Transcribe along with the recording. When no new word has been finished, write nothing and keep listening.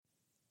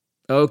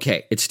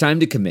Okay, it's time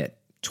to commit.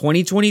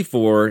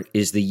 2024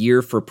 is the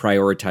year for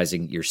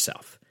prioritizing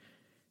yourself.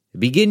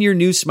 Begin your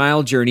new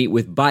smile journey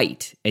with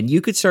Byte, and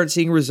you could start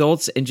seeing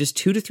results in just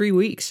 2 to 3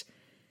 weeks.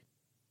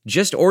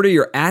 Just order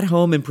your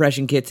at-home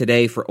impression kit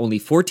today for only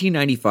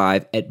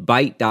 $14.95 at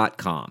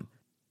Byte.com.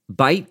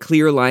 Byte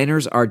clear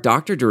liners are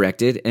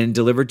doctor-directed and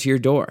delivered to your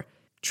door.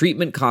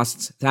 Treatment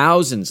costs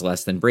thousands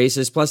less than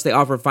braces, plus they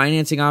offer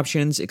financing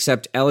options,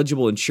 accept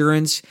eligible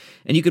insurance,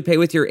 and you could pay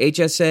with your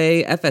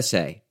HSA,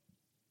 FSA.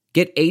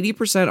 Get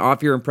 80%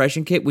 off your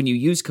impression kit when you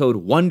use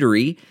code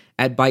WONDERY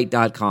at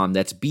Byte.com.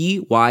 That's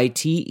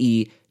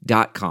BYTE.com.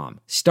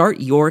 Start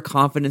your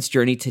confidence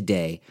journey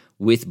today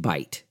with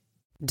Byte.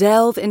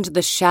 Delve into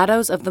the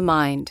shadows of the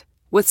mind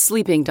with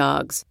Sleeping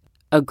Dogs,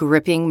 a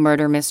gripping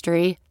murder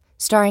mystery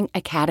starring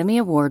Academy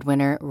Award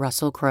winner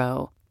Russell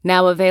Crowe.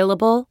 Now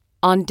available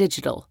on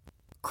digital.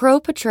 Crowe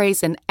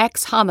portrays an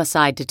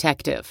ex-homicide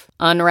detective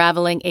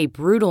unraveling a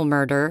brutal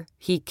murder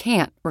he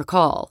can't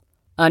recall.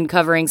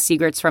 Uncovering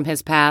secrets from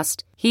his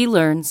past, he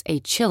learns a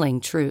chilling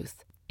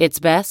truth. It's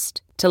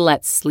best to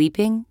let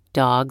sleeping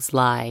dogs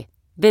lie.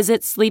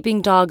 Visit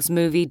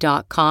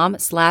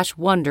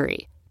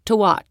sleepingdogsmovie.com/Wondery to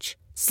watch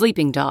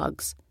Sleeping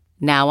Dogs,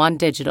 now on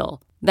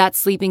digital.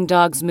 That's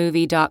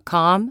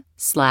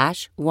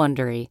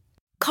sleepingdogsmovie.com/Wondery.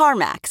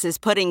 CarMax is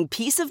putting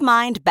peace of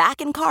mind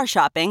back in car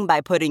shopping by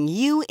putting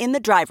you in the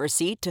driver's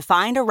seat to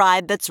find a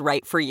ride that's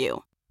right for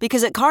you.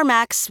 Because at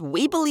CarMax,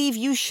 we believe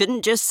you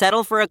shouldn't just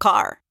settle for a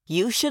car.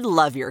 You should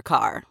love your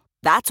car.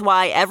 That's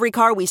why every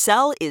car we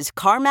sell is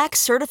CarMax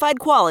certified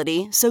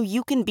quality, so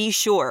you can be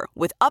sure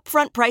with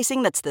upfront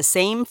pricing that's the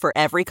same for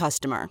every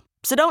customer.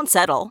 So don't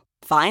settle.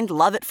 Find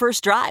love at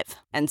first drive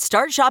and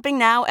start shopping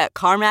now at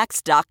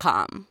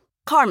CarMax.com.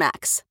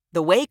 CarMax,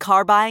 the way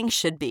car buying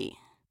should be.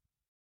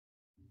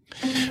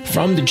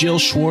 From the Jill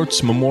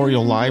Schwartz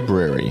Memorial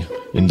Library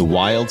in the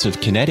wilds of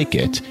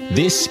Connecticut,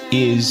 this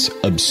is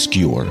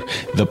Obscure,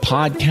 the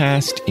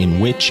podcast in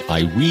which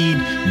I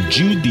read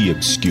Jude the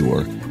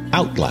Obscure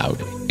out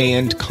loud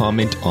and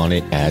comment on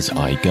it as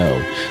I go.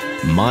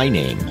 My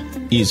name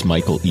is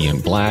Michael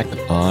Ian Black.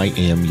 I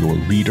am your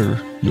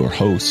reader, your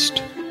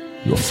host,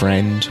 your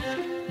friend,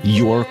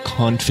 your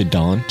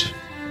confidant,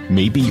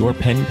 maybe your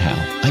pen pal.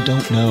 I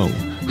don't know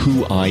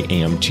who I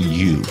am to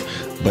you,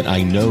 but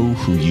I know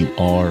who you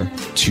are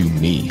to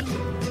me.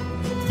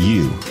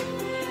 You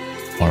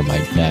are my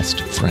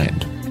best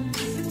friend.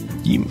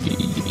 You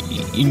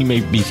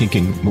may be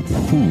thinking,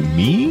 who,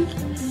 me?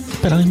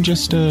 But I'm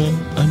just a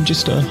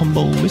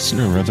humble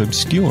listener of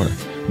Obscure.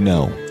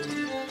 No.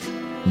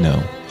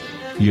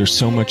 You're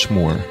so much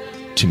more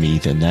to me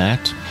than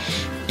that,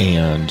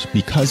 and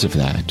because of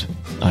that,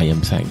 I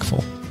am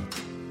thankful.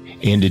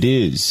 And it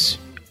is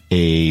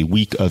a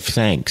week of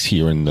thanks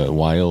here in the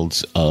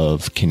wilds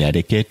of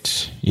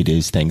Connecticut. It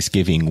is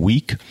Thanksgiving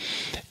week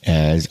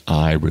as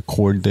I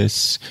record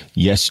this.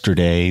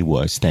 Yesterday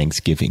was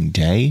Thanksgiving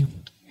Day.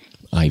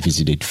 I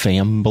visited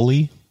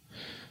family,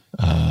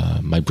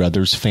 my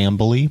brother's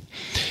family,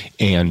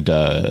 and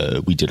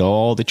we did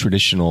all the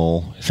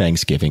traditional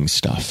Thanksgiving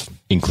stuff,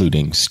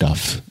 including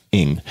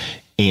stuffing.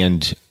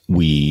 And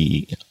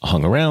we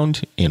hung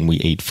around and we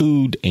ate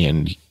food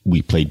and we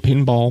played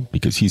pinball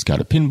because he's got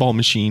a pinball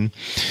machine,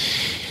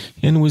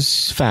 and it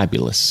was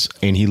fabulous.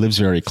 And he lives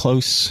very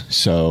close,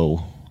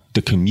 so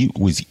the commute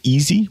was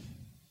easy.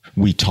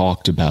 We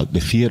talked about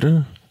the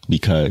theater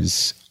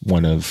because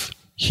one of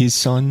his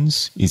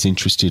sons is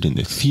interested in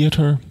the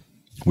theater.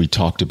 We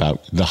talked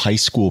about the high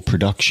school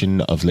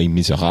production of Les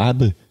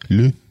Miserables,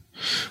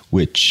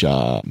 which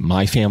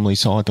my family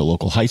saw at the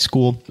local high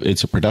school.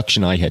 It's a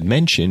production I had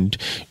mentioned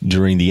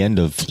during the end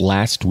of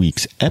last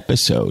week's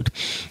episode.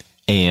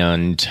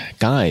 And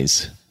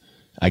guys,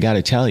 I got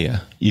to tell you,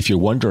 if you're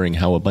wondering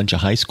how a bunch of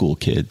high school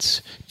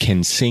kids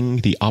can sing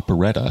the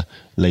operetta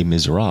Les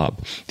Miserables,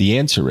 the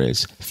answer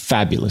is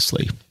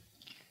fabulously.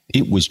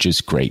 It was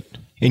just great.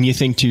 And you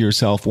think to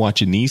yourself,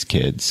 watching these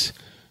kids,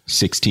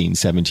 16,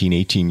 17,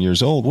 18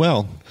 years old,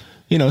 well,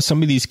 you know,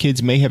 some of these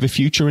kids may have a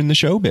future in the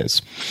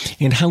showbiz.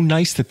 And how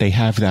nice that they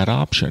have that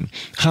option.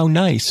 How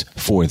nice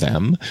for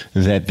them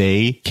that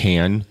they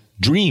can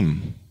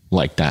dream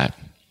like that.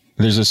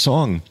 There's a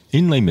song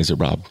in Les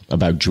Miserables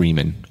about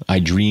dreaming. I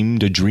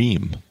dreamed a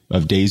dream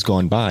of days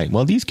gone by.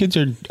 Well, these kids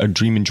are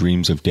dreaming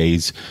dreams of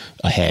days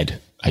ahead,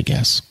 I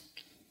guess.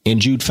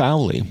 And Jude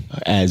Fowley,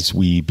 as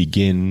we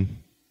begin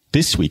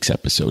this week's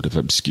episode of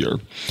Obscure,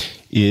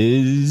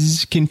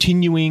 is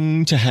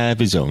continuing to have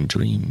his own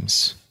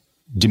dreams,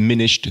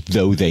 diminished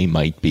though they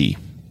might be.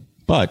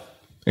 But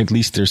at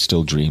least they're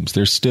still dreams.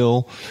 There's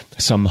still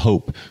some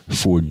hope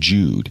for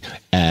Jude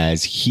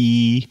as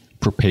he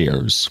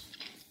prepares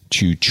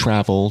to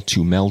travel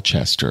to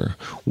Melchester,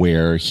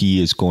 where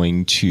he is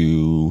going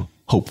to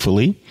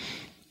hopefully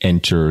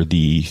enter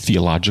the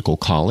theological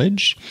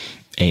college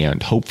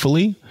and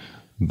hopefully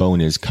bone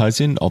his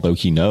cousin, although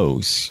he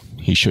knows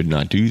he should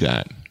not do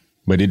that.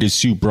 But it is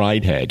Sue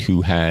Bridehead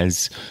who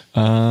has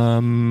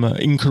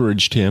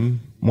encouraged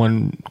him,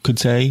 one could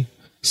say,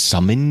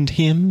 summoned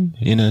him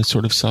in a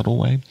sort of subtle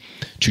way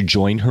to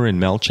join her in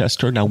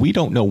Melchester. Now, we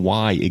don't know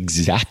why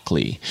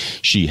exactly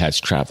she has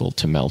traveled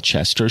to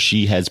Melchester.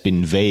 She has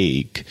been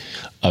vague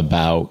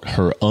about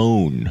her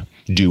own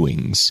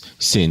doings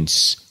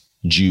since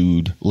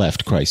Jude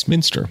left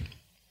Christminster.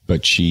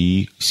 But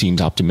she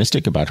seems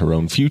optimistic about her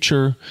own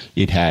future.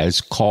 It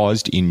has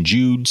caused in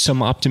Jude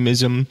some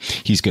optimism.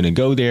 He's going to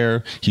go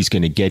there. He's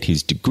going to get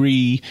his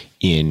degree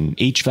in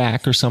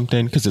HVAC or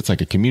something, because it's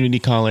like a community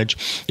college.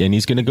 And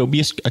he's going to go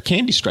be a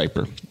candy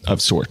striper of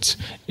sorts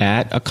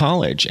at a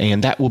college.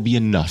 And that will be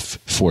enough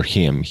for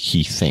him,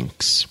 he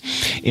thinks.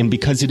 And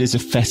because it is a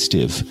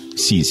festive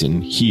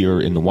season here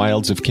in the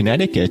wilds of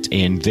Connecticut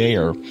and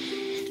there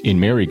in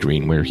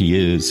Marygreen, where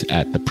he is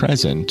at the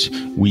present,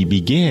 we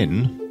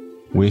begin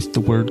with the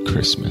word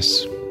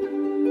Christmas.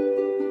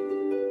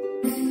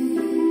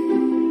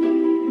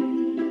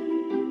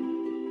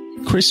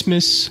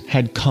 Christmas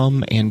had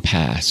come and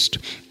passed,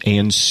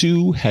 and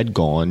Sue had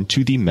gone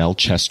to the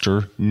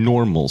Melchester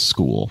Normal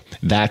School.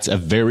 That's a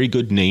very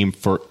good name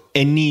for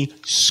any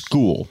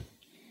school.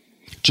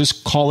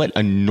 Just call it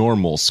a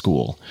normal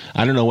school.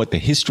 I don't know what the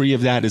history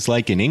of that is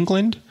like in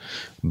England,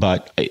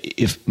 but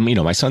if,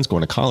 my son's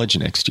going to college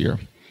next year,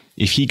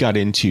 if he got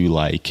into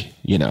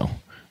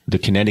the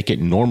Connecticut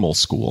Normal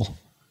School,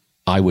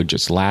 I would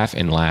just laugh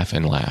and laugh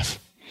and laugh.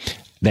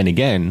 Then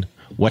again,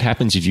 what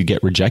happens if you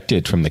get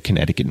rejected from the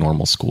Connecticut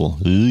Normal School?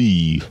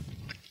 Eey.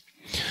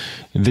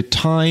 The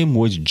time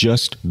was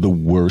just the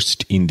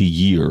worst in the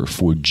year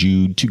for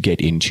Jude to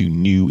get into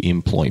new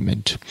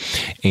employment,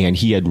 and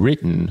he had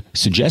written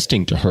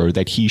suggesting to her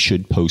that he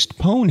should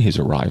postpone his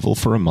arrival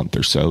for a month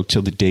or so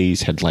till the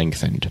days had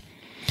lengthened.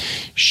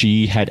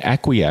 She had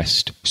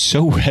acquiesced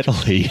so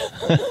readily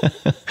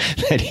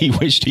that he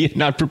wished he had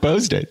not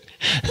proposed it.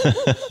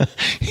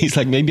 He's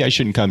like, maybe I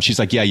shouldn't come. She's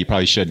like, yeah, you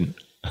probably shouldn't.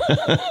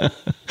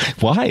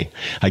 Why?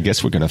 I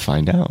guess we're going to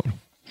find out.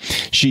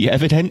 She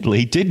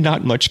evidently did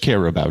not much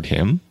care about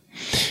him,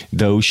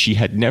 though she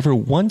had never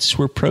once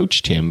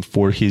reproached him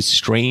for his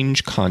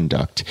strange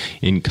conduct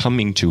in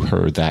coming to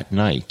her that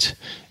night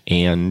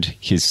and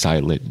his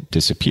silent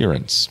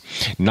disappearance.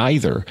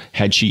 Neither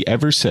had she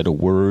ever said a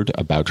word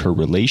about her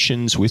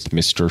relations with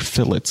Mr.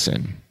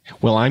 Phillotson.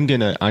 Well, I'm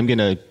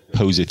gonna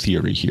pose a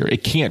theory here.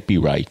 It can't be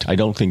right. I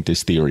don't think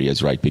this theory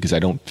is right, because I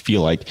don't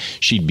feel like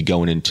she'd be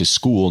going into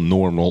school,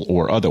 normal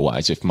or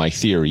otherwise, if my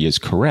theory is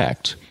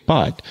correct.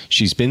 But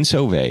she's been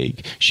so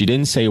vague. She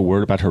didn't say a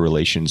word about her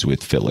relations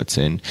with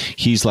Phillotson.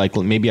 He's like,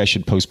 well, maybe I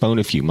should postpone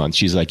a few months.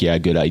 She's like, yeah,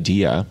 good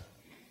idea.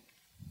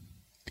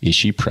 Is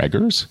she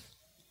preggers?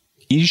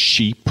 Is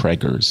she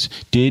preggers?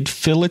 Did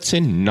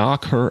Phillotson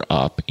knock her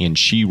up and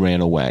she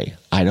ran away?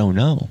 I don't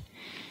know.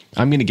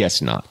 I'm going to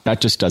guess not. That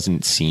just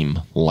doesn't seem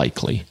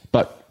likely.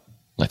 But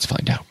let's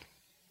find out.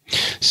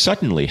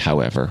 Suddenly,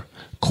 however,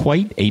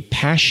 quite a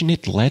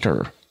passionate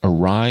letter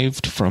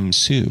arrived from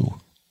Sue.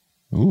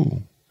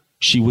 Ooh.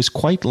 She was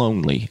quite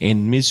lonely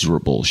and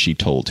miserable, she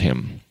told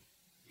him.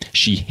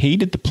 She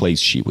hated the place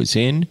she was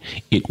in.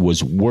 It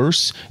was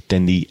worse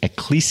than the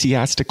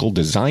ecclesiastical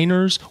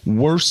designers,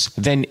 worse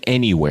than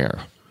anywhere.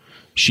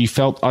 She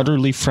felt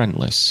utterly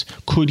friendless.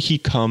 Could he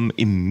come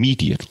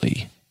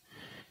immediately?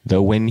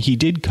 Though when he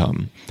did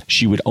come,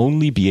 she would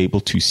only be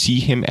able to see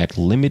him at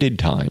limited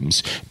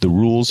times. The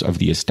rules of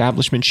the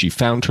establishment she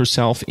found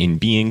herself in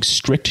being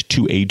strict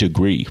to a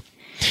degree.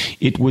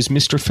 It was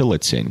Mr.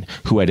 Phillotson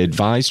who had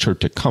advised her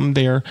to come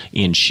there,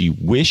 and she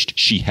wished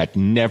she had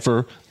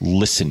never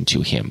listened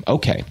to him.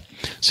 Okay,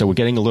 so we're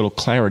getting a little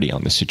clarity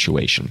on the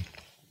situation.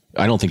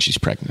 I don't think she's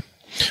pregnant,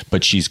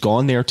 but she's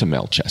gone there to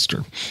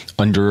Melchester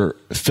under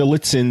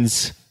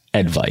Phillotson's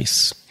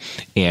advice.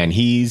 And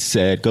he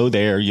said, go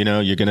there,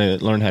 you're going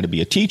to learn how to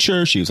be a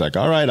teacher. She was like,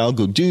 all right, I'll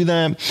go do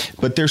that.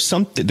 But there's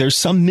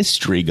some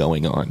mystery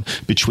going on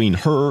between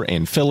her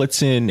and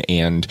Phillotson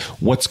and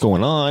what's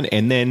going on.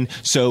 And then,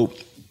 so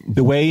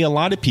the way a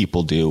lot of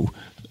people do,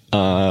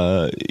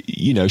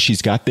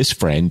 she's got this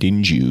friend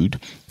in Jude.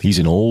 He's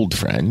an old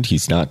friend.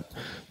 He's not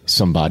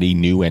somebody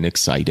new and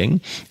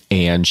exciting.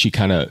 And she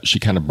kind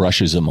of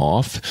brushes him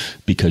off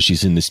because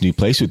she's in this new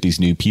place with these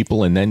new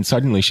people. And then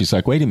suddenly she's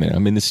like, wait a minute,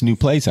 I'm in this new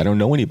place. I don't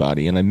know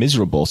anybody and I'm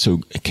miserable.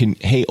 So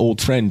hey,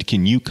 old friend,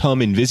 can you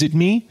come and visit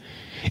me?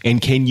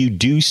 And can you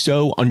do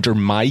so under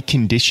my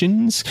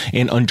conditions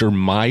and under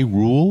my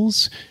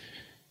rules?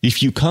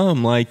 If you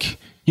come,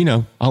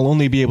 I'll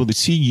only be able to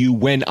see you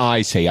when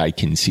I say I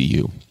can see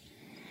you.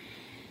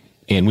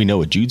 And we know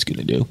what Jude's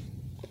going to do.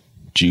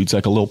 Jude's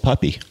like a little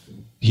puppy.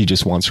 He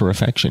just wants her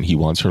affection. He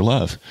wants her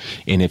love.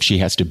 And if she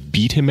has to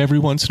beat him every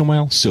once in a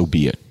while, so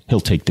be it. He'll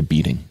take the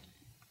beating.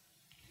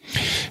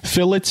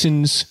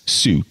 Phillotson's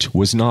suit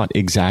was not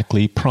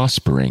exactly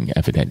prospering,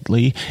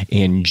 evidently,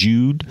 and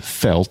Jude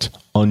felt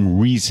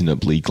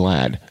unreasonably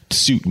glad.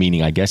 Suit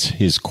meaning, I guess,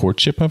 his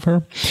courtship of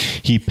her.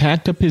 He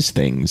packed up his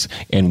things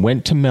and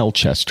went to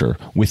Melchester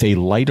with a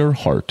lighter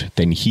heart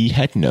than he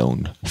had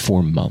known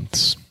for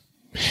months.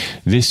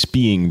 This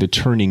being the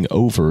turning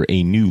over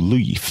a new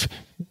leaf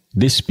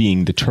This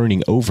being the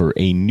turning over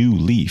a new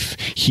leaf,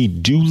 he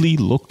duly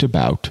looked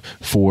about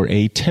for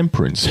a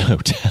temperance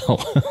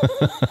hotel,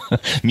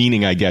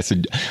 meaning, I guess,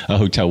 a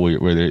hotel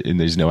where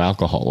there's no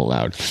alcohol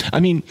allowed. I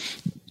mean,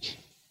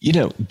 you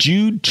know,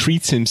 Jude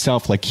treats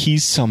himself like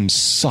he's some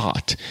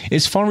sot.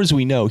 As far as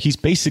we know, he's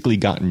basically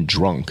gotten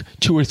drunk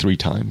 2 or 3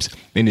 times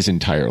in his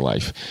entire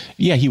life.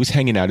 Yeah, he was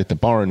hanging out at the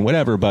bar and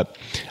whatever, but,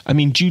 I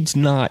mean, Jude's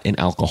not an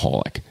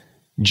alcoholic.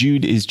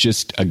 Jude is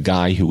just a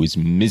guy who is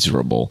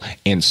miserable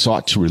and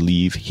sought to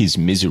relieve his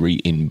misery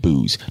in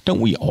booze.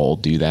 Don't we all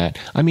do that?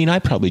 I mean, I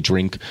probably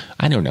drink,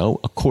 I don't know,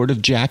 a quart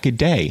of Jack a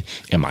day.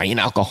 Am I an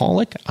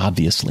alcoholic?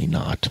 Obviously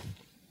not.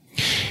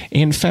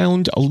 And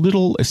found a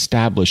little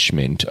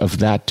establishment of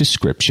that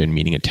description,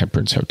 meaning a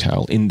temperance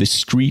hotel, in the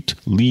street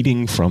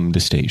leading from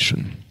the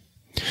station.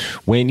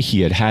 When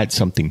he had had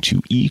something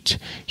to eat,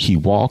 he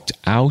walked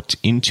out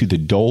into the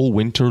dull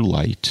winter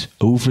light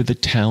over the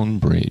town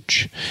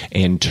bridge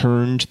and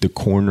turned the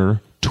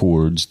corner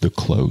towards the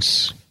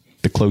Close.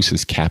 The Close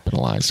is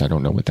capitalized. I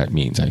don't know what that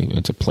means.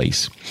 It's a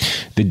place.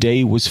 The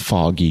day was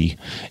foggy,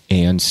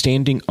 and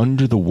standing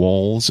under the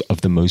walls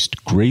of the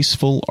most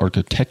graceful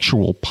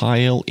architectural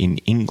pile in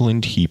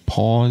England, he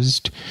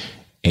paused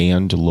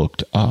and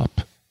looked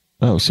up.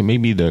 Oh, so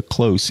maybe the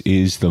Close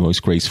is the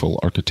most graceful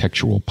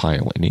architectural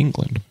pile in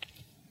England.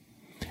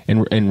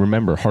 And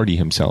remember, Hardy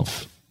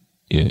himself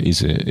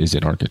is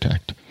an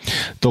architect.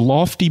 The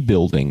lofty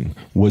building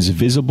was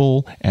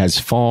visible as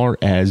far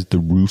as the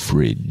roof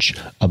ridge.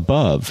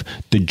 Above,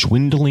 the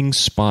dwindling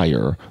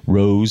spire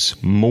rose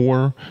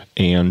more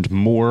and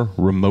more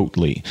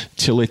remotely,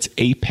 till its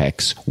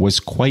apex was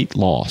quite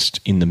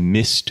lost in the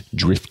mist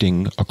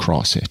drifting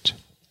across it.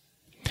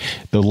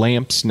 The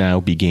lamps now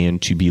began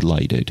to be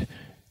lighted,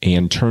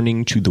 and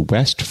turning to the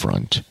west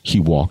front, he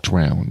walked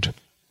round.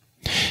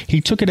 He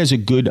took it as a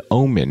good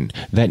omen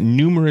that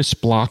numerous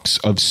blocks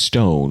of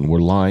stone were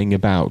lying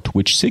about,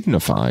 which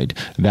signified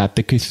that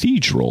the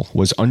cathedral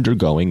was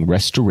undergoing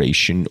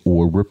restoration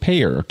or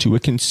repair to a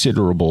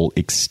considerable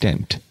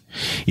extent.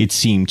 It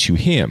seemed to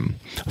him,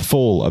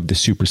 full of the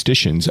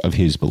superstitions of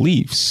his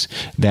beliefs,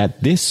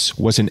 that this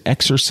was an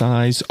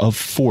exercise of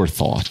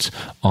forethought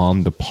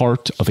on the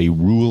part of a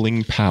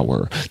ruling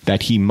power,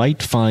 that he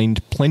might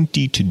find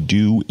plenty to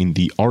do in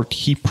the art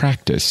he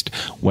practiced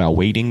while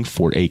waiting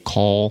for a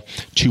call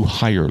to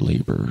higher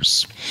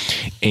labors.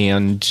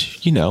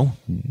 And, you know,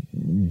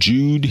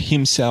 Jude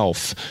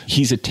himself,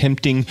 he's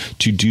attempting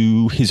to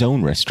do his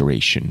own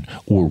restoration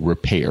or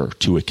repair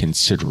to a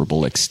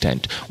considerable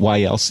extent.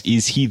 Why else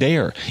is he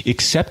there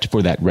except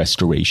for that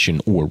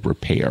restoration or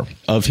repair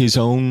of his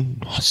own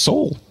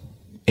soul?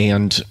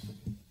 And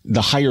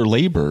the higher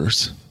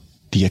labors,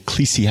 the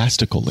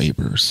ecclesiastical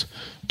labors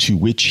to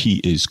which he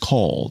is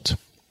called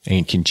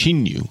and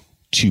continue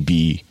to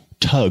be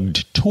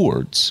tugged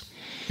towards,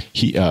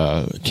 he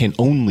can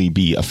only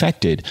be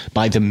affected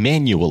by the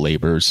manual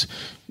labors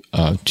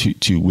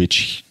to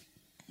which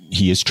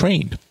he is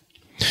trained.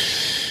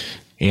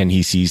 And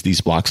he sees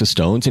these blocks of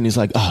stones and he's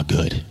like, oh,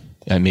 good.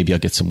 And maybe I'll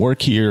get some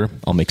work here.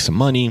 I'll make some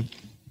money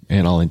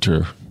and I'll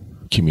enter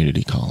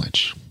community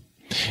college.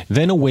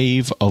 Then a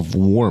wave of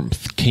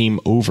warmth came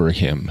over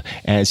him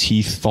as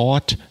he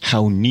thought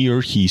how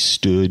near he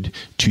stood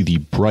to the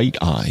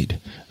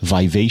bright-eyed,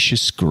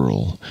 vivacious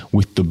girl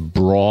with the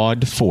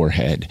broad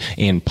forehead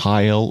and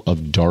pile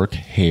of dark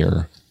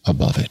hair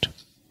above it.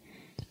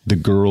 The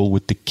girl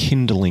with the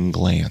kindling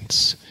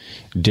glance,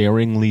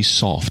 daringly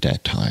soft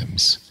at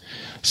times,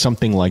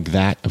 something like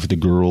that of the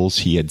girls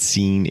he had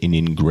seen in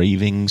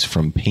engravings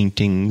from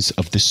paintings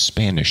of the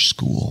Spanish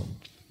school.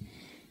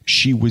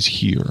 She was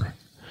here,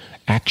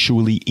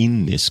 actually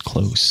in this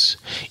Close,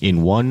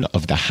 in one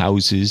of the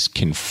houses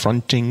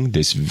confronting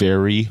this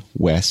very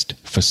west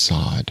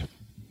facade.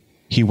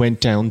 He went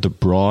down the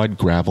broad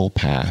gravel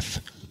path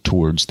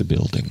towards the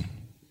building.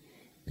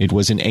 It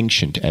was an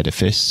ancient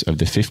edifice of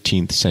the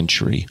 15th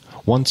century,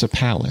 once a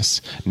palace,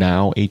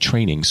 now a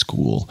training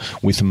school,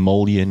 with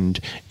mullioned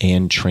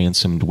and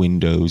transomed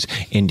windows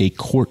and a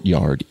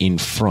courtyard in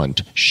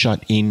front,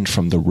 shut in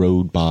from the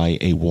road by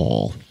a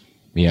wall.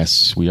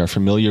 Yes, we are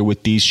familiar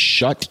with these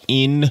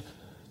shut-in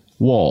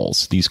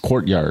walls, these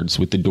courtyards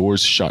with the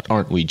doors shut,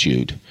 aren't we,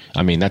 Jude?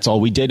 I mean, that's all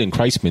we did in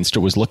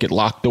Christminster was look at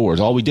locked doors.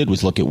 All we did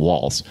was look at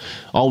walls.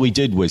 All we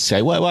did was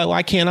say, well,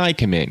 why can't I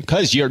come in?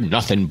 'Cause you're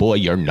nothing, boy,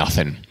 you're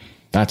nothing.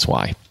 That's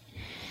why.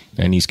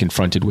 And he's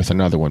confronted with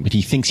another one, but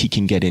he thinks he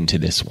can get into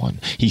this one.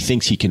 He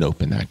thinks he can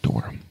open that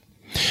door.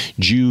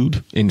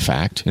 Jude, in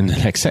fact, in the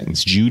next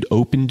sentence, Jude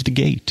opened the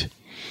gate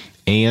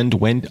and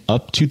went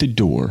up to the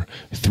door,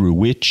 through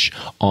which,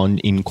 on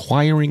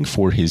inquiring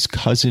for his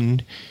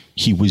cousin,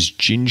 he was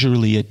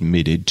gingerly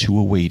admitted to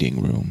a waiting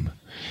room.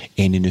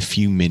 And in a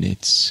few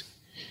minutes,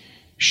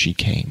 she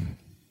came.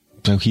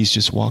 So he's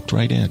just walked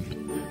right in.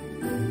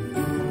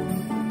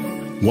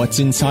 What's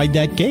inside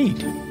that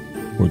gate?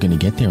 We're going to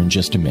get there in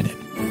just a minute.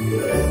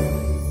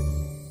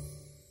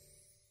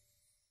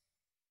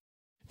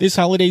 This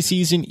holiday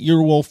season,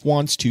 Earwolf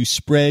wants to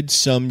spread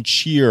some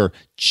cheer.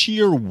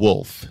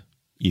 Cheerwolf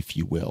if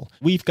you will.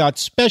 We've got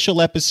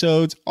special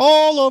episodes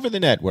all over the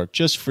network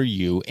just for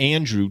you.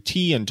 Andrew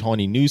T. and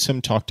Tawny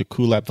Newsome talk to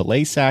Kulap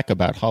Vilaysack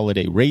about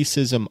holiday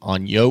racism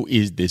on Yo,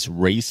 Is This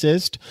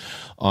Racist?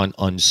 On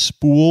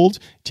Unspooled,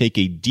 take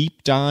a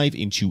deep dive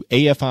into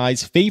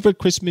AFI's favorite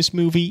Christmas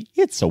movie,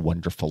 It's a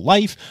Wonderful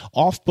Life.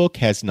 Off Book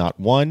has not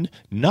one,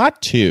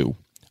 not two,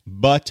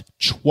 but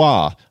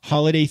trois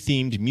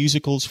holiday-themed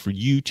musicals for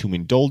you to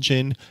indulge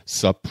in.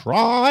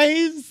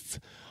 Surprise!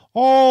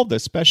 All the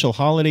special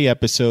holiday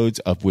episodes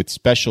of With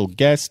Special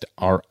Guest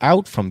are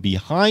out from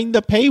behind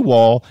the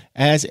paywall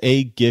as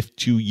a gift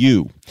to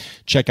you.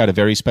 Check out a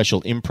very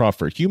special Improv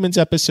for Humans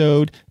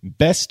episode,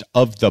 Best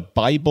of the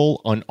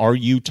Bible on Are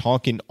You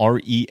Talkin'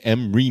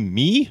 REM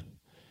Me?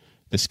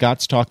 The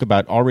Scots talk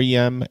about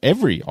REM,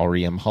 every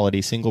REM holiday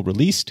single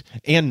released,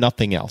 and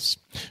nothing else.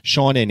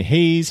 Sean and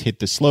Hayes hit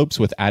the slopes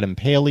with Adam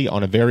Paley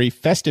on a very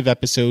festive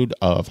episode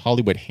of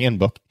Hollywood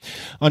Handbook.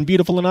 On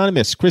Beautiful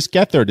Anonymous, Chris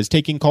Gethard is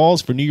taking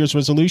calls for New Year's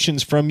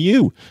resolutions from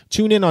you.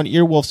 Tune in on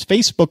Earwolf's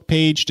Facebook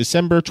page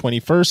December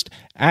 21st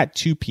at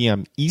 2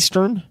 p.m.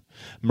 Eastern.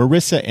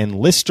 Marissa and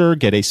Lister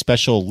get a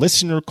special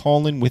listener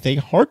call-in with a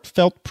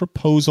heartfelt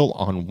proposal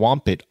on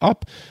Womp It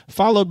Up,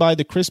 followed by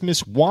the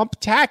Christmas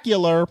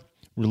Womptacular,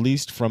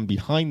 released from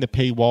behind the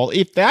paywall.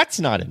 If that's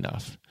not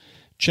enough,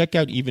 check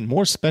out even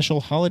more special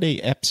holiday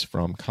eps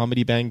from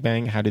Comedy Bang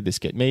Bang, How Did This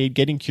Get Made,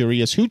 Getting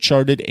Curious, Who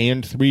Charted,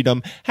 and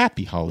Freedom.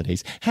 Happy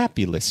holidays,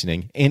 happy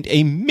listening, and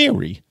a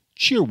merry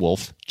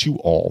Cheerwolf to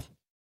all.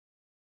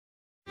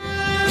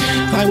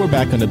 Hi, we're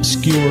back on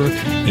Obscure,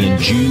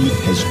 and Jude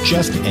has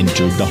just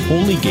entered the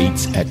holy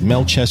gates at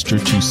Melchester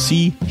to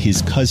see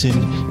his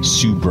cousin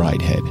Sue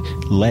Bridehead.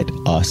 Let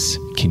us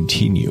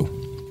continue.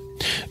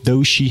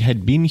 Though she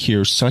had been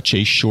here such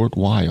a short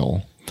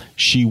while,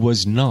 she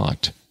was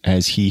not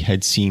as he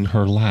had seen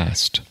her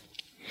last.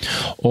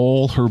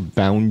 All her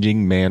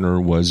bounding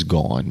manner was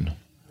gone.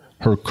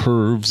 Her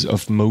curves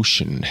of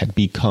motion had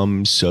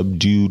become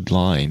subdued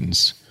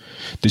lines.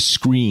 The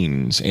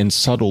screens and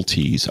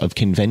subtleties of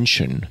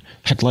convention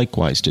had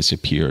likewise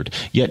disappeared,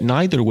 yet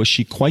neither was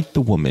she quite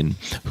the woman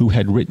who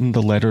had written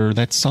the letter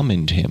that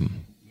summoned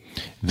him.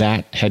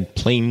 That had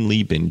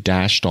plainly been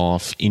dashed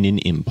off in an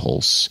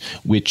impulse,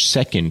 which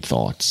second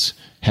thoughts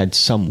had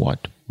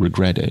somewhat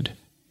regretted.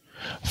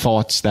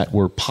 Thoughts that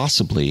were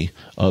possibly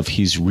of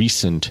his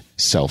recent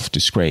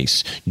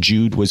self-disgrace.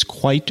 Jude was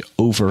quite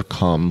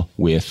overcome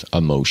with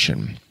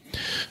emotion.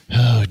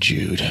 Oh,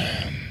 Jude.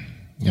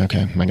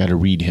 Okay, I gotta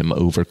read him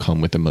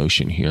overcome with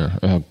emotion here.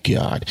 Oh,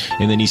 God.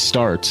 And then he's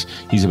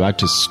about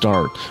to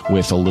start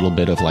with a little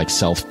bit of like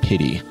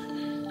self-pity.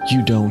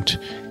 You don't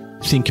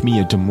think me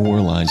a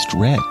demoralized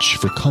wretch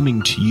for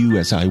coming to you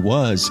as I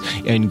was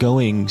and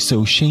going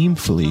so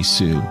shamefully,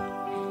 Sue.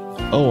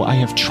 Oh, I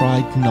have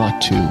tried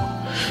not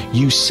to.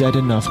 You said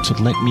enough to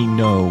let me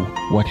know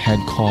what had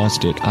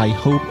caused it. I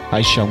hope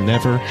I shall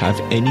never have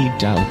any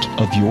doubt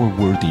of your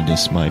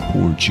worthiness, my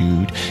poor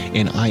Jude,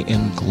 and I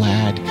am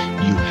glad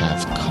you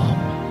have come.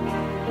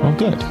 Oh,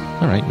 good.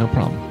 All right, no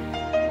problem.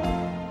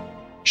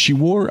 She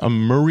wore a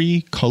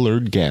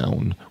murrey-colored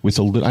gown with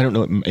a little, I don't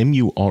know,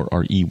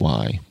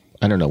 M-U-R-R-E-Y.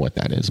 I don't know what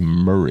that is.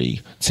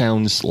 Murray.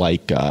 Sounds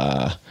like,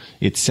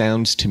 it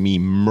sounds to me,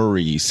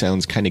 Murray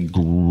sounds kind of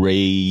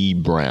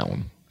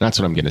gray-brown. That's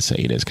what I'm going to say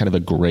it is, kind of a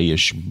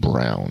grayish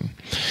brown.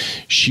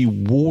 She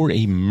wore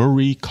a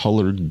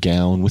murrey-colored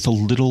gown with a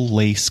little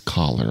lace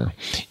collar.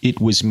 It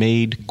was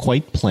made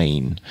quite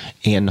plain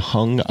and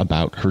hung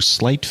about her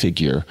slight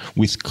figure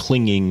with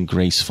clinging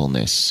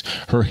gracefulness.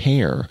 Her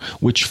hair,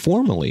 which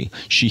formerly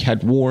she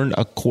had worn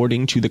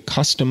according to the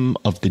custom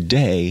of the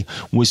day,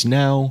 was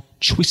now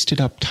twisted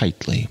up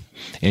tightly,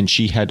 and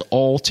she had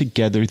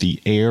altogether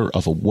the air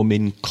of a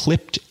woman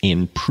clipped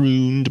and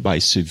pruned by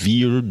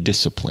severe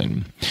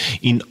discipline,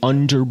 in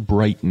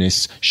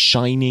under-brightness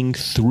shining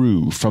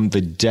through from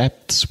the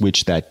depths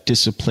which that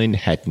discipline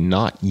had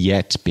not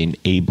yet been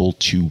able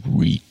to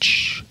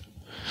reach.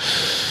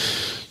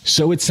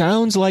 So it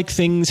sounds like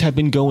things have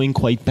been going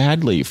quite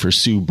badly for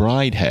Sue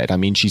Bridehead. I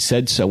mean, she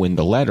said so in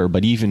the letter,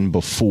 but even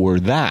before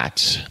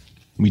that,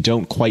 we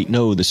don't quite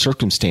know the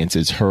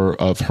circumstances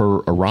of her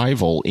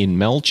arrival in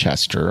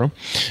Melchester,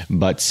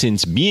 but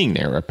since being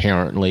there,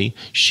 apparently,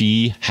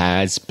 she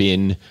has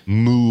been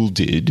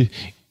molded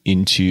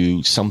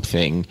into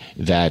something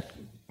that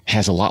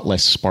has a lot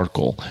less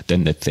sparkle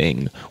than the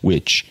thing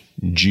which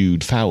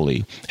Jude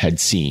Fowley had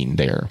seen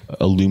there,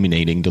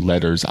 illuminating the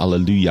letters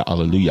Alleluia,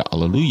 Alleluia,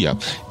 Alleluia.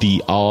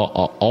 The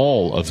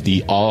all of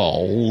the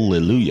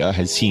Alleluia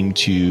has seemed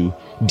to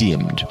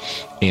dimmed.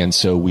 And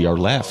so we are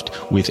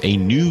left with a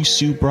new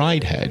Sue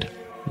Bridehead,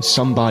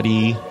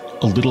 somebody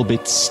a little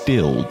bit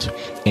stilled.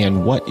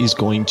 And what is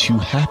going to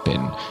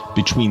happen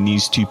between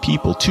these two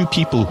people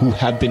who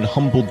have been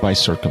humbled by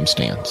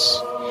circumstance,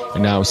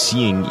 now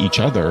seeing each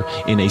other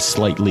in a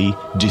slightly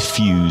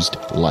diffused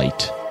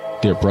light.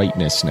 Their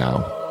brightness now,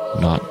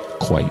 not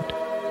quite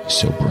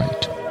so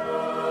bright.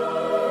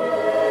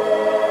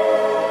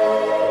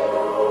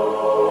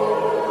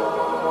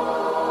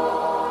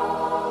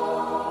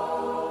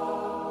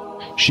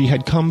 She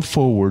had come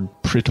forward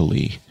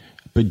prettily,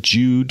 but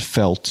Jude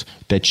felt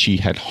that she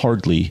had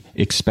hardly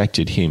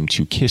expected him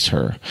to kiss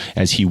her,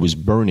 as he was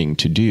burning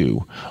to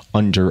do,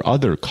 under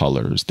other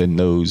colors than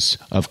those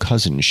of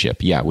cousinship.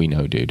 Yeah, we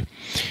know, dude.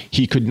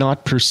 He could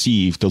not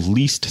perceive the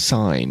least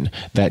sign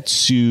that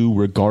Sue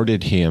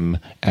regarded him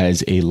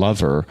as a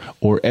lover,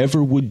 or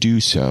ever would do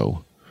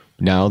so,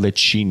 now that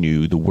she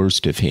knew the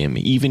worst of him,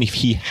 even if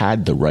he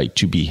had the right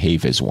to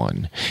behave as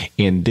one.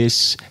 And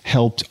this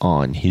helped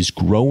on his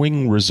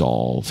growing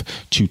resolve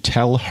to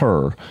tell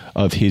her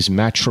of his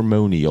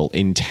matrimonial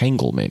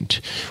entanglement,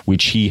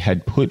 which he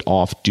had put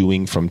off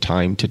doing from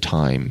time to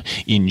time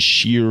in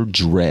sheer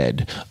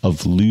dread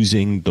of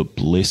losing the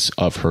bliss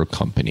of her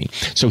company.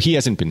 So he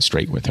hasn't been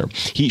straight with her.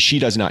 She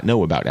does not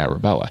know about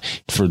Arabella,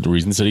 for the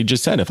reasons that he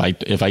just said.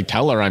 If I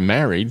tell her I'm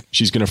married,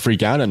 she's going to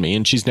freak out on me,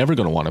 and she's never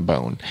going to want to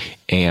bone.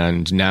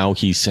 And now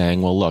he's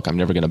saying, well, look, I'm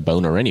never going to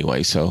bone her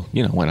anyway, so,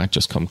 why not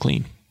just come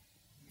clean?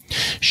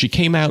 She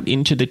came out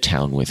into the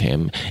town with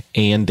him,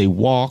 and they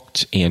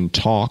walked and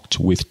talked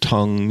with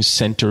tongues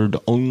centered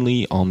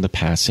only on the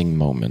passing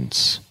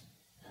moments.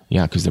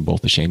 Yeah, because they're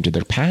both ashamed of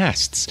their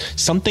pasts.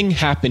 Something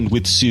happened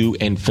with Sue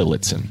and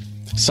Phillotson.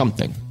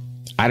 Something.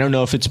 I don't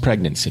know if it's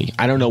pregnancy.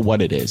 I don't know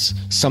what it is.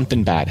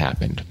 Something bad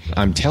happened.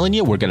 I'm telling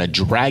you, we're going to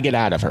drag it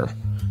out of her.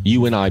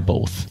 You and I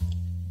both.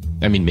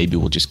 I mean, maybe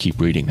we'll just keep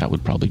reading. That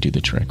would probably do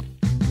the trick.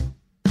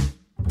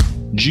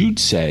 Jude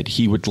said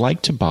he would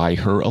like to buy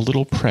her a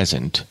little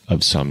present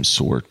of some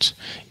sort,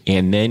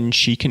 and then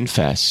she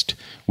confessed,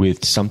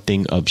 with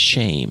something of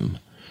shame,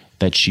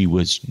 that she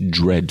was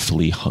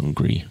dreadfully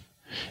hungry.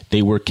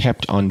 They were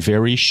kept on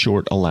very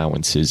short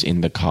allowances in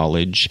the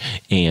college,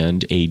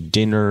 and a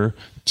dinner,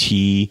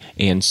 tea,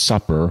 and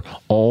supper,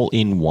 all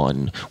in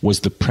one, was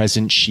the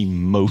present she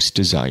most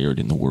desired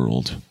in the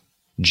world.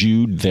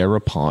 Jude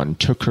thereupon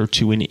took her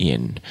to an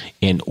inn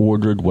and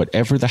ordered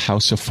whatever the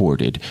house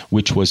afforded,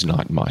 which was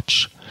not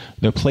much.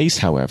 The place,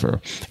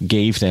 however,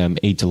 gave them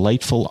a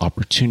delightful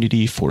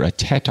opportunity for a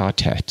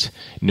tete-a-tete,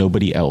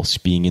 nobody else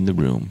being in the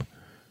room,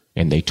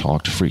 and they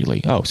talked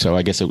freely. Oh, so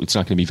I guess it's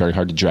not going to be very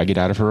hard to drag it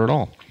out of her at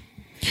all.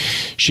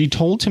 She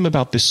told him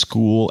about the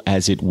school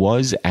as it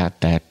was at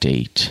that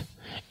date,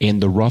 and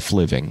the rough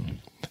living,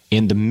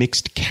 and the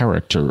mixed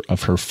character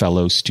of her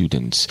fellow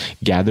students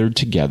gathered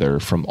together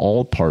from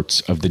all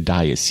parts of the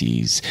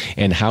diocese,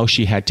 and how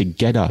she had to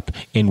get up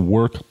and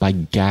work by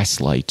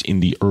gaslight in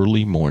the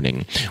early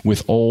morning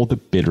with all the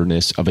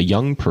bitterness of a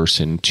young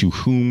person to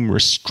whom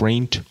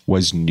restraint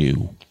was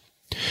new.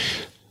 I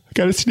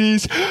gotta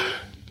sneeze.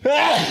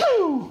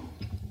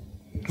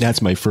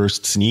 That's my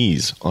first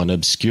sneeze on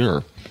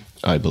Obscure,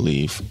 I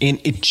believe. And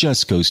it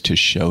just goes to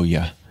show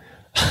you,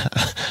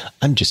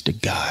 I'm just a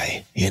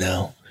guy,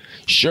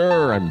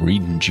 Sure, I'm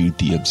reading Jude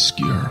the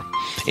Obscure.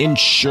 And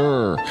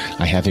sure,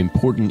 I have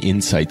important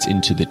insights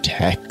into the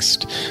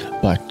text,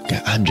 but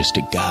I'm just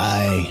a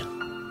guy,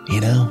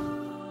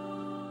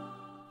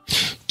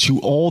 To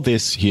all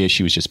this,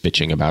 she was just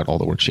bitching about all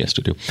the work she has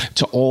to do.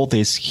 To all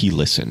this, he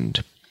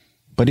listened.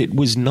 But it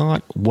was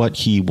not what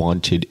he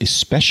wanted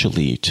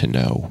especially to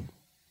know.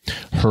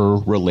 Her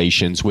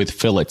relations with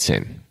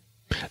Phillotson.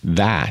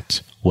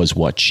 That was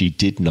what she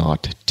did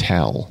not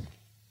tell.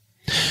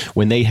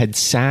 When they had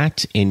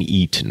sat and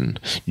eaten,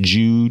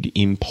 Jude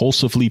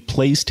impulsively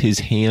placed his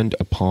hand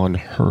upon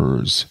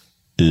hers.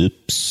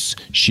 Oops.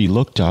 She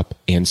looked up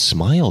and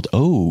smiled.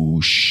 Oh,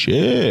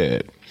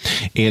 shit.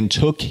 And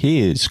took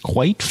his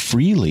quite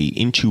freely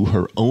into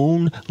her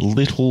own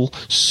little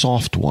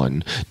soft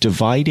one,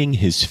 dividing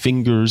his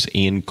fingers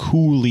and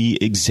coolly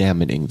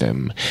examining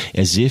them,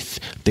 as if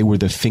they were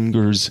the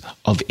fingers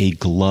of a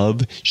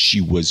glove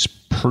she was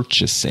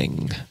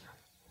purchasing.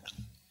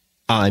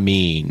 I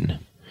mean,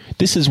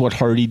 this is what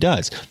Hardy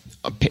does.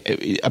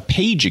 A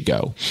page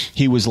ago,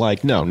 he was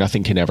like, no,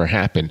 nothing can ever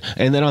happen.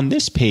 And then on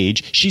this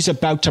page, she's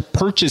about to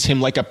purchase him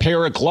like a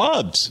pair of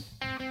gloves.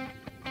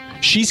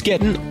 She's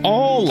getting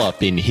all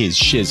up in his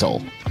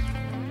shizzle.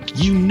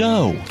 You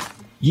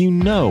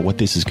know what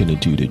this is going to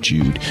do to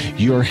Jude.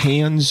 Your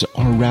hands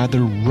are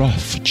rather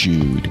rough,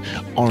 Jude,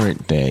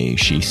 aren't they?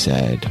 She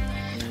said.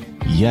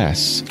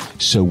 Yes,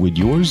 so would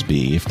yours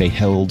be if they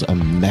held a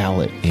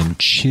mallet and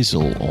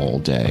chisel all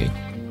day.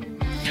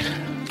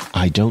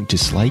 I don't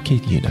dislike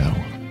it,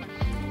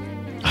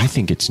 I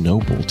think it's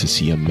noble to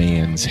see a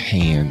man's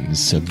hands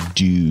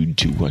subdued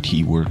to what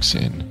he works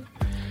in.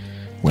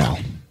 Well,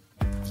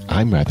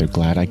 I'm rather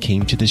glad I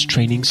came to this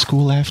training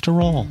school after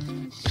all.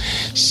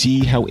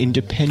 See how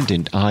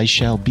independent I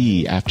shall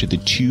be after the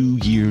 2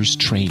 years'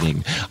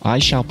 training. I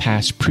shall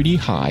pass pretty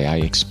high, I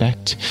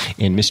expect,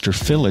 and Mr.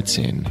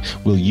 Phillotson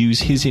will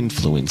use his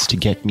influence to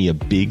get me a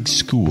big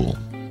school.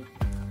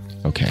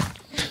 Okay,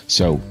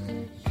 so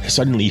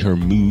Suddenly her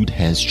mood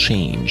has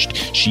changed.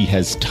 She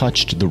has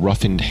touched the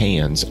roughened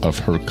hands of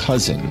her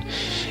cousin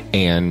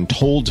and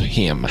told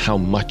him how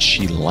much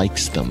she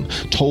likes them,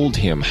 told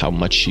him how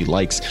much she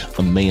likes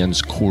a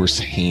man's coarse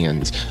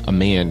hands, a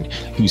man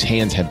whose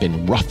hands have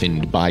been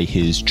roughened by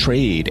his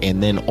trade.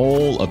 And then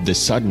all of the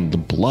sudden, the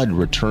blood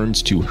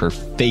returns to her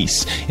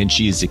face, and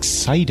she is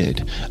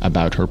excited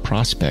about her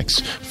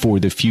prospects for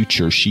the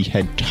future. She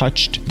had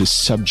touched the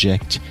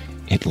subject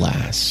at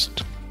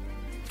last.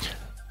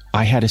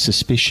 I had a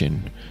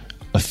suspicion,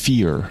 a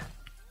fear,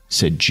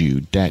 said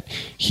Jude, that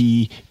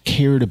he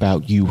cared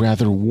about you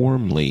rather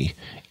warmly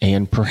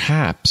and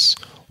perhaps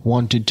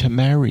wanted to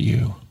marry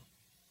you.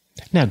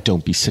 Now,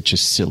 don't be such a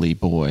silly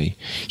boy.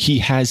 He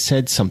has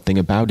said something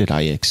about it,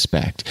 I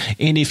expect.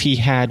 And if he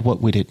had,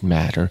 what would it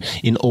matter?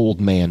 An old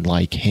man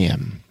like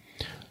him.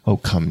 Oh,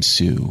 come,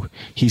 Sue.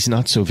 He's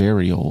not so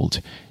very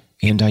old.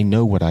 And I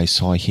know what I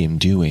saw him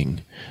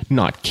doing.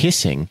 Not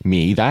kissing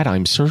me, that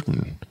I'm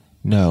certain.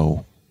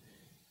 No,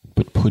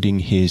 but putting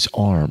his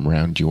arm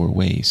round your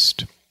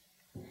waist.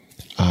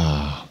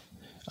 Ah,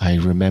 I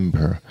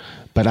remember.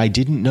 But I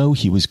didn't know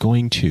he was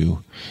going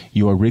to.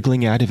 You are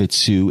wriggling out of it,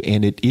 Sue,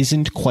 and it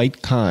isn't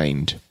quite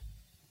kind.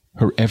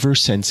 Her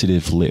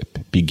ever-sensitive lip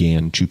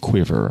began to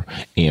quiver,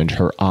 and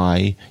her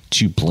eye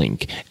to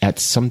blink at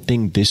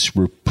something this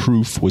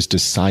reproof was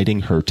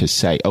deciding her to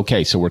say.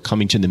 Okay, so we're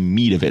coming to the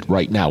meat of it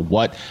right now.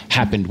 What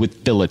happened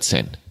with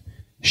Phillotson?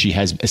 She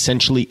has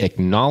essentially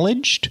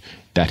acknowledged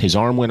that his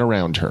arm went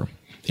around her,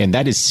 and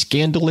that is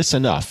scandalous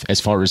enough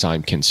as far as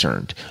I'm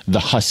concerned. The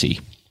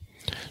hussy.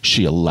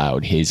 She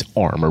allowed his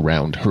arm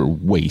around her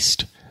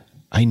waist.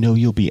 I know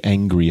you'll be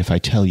angry if I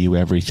tell you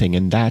everything,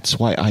 and that's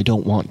why I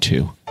don't want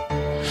to.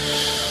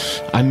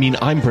 I mean,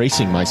 I'm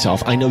bracing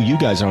myself. I know you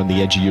guys are on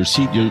the edge of your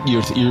seat.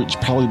 You're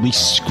probably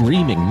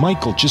screaming,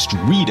 Michael, just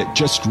read it,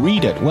 just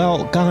read it.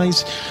 Well,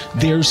 guys,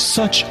 there's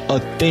such a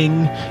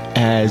thing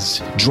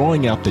as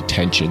drawing out the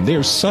tension.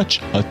 There's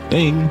such a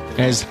thing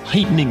as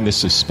heightening the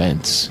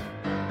suspense.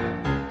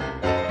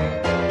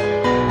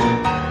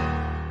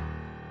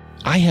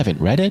 I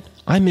haven't read it.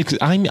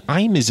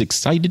 I'm as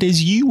excited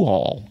as you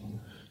all.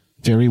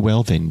 Very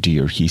well then,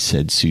 dear, he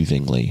said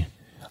soothingly.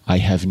 I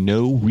have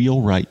no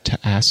real right to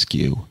ask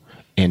you,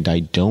 and I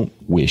don't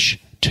wish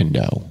to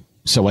know.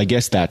 So I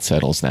guess that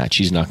settles that.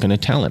 She's not going to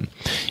tell him.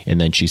 And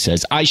then she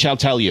says, I shall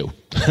tell you,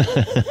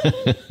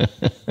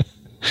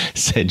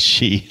 said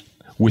she,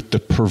 with the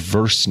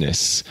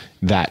perverseness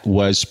that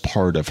was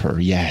part of her.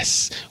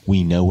 Yes,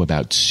 we know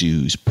about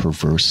Sue's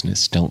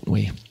perverseness, don't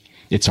we?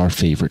 It's our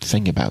favorite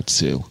thing about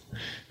Sue.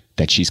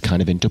 That she's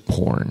kind of into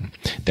porn,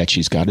 that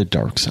she's got a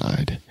dark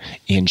side,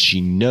 and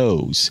she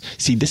knows,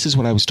 see, this is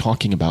what I was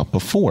talking about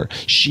before.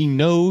 She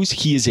knows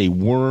he is a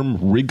worm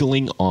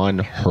wriggling on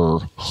her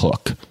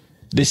hook.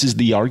 This is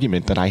the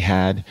argument that I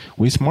had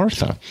with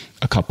Martha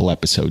a couple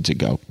episodes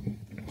ago,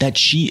 that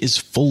she is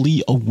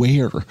fully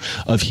aware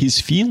of his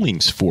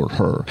feelings for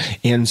her.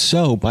 And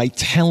so by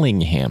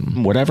telling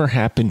him whatever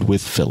happened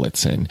with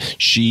Phillotson,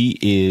 she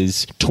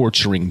is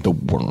torturing the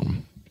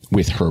worm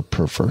with her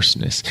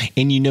perverseness.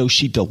 And you know,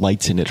 she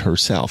delights in it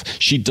herself.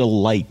 She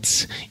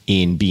delights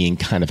in being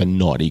kind of a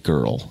naughty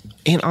girl.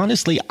 And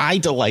honestly, I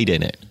delight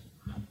in it.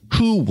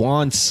 Who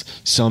wants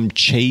some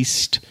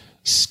chaste,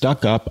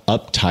 stuck-up,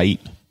 uptight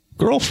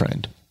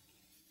girlfriend?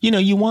 You know,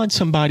 you want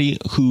somebody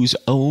whose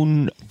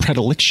own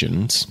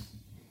predilections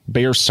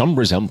bear some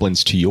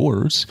resemblance to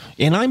yours.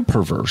 And I'm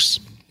perverse.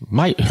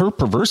 Her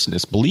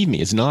perverseness, believe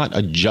me, is not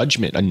a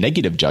judgment, a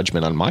negative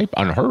judgment on my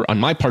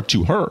part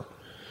to her.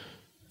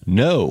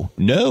 No,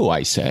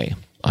 I say.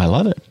 I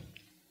love it.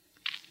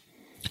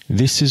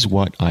 This is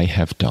what I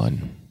have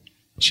done,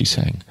 she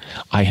sang.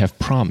 I have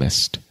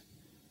promised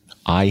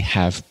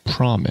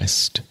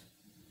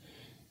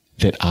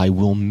that I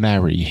will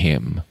marry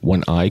him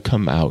when I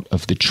come out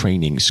of the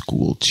training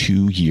school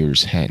 2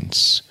 years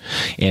hence,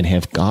 and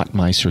have got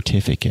my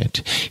certificate,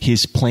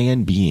 his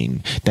plan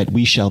being that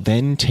we shall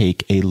then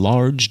take a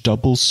large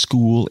double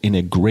school in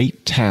a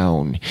great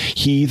town,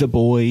 he the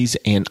boys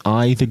and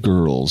I the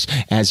girls,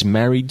 as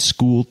married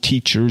school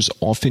teachers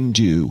often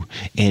do,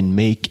 and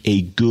make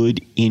a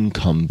good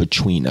income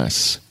between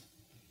us.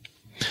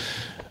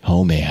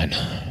 Oh man.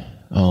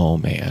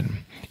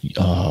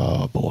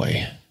 Oh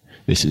boy.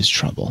 This is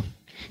trouble.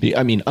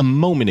 I mean, a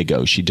moment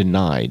ago, she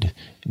denied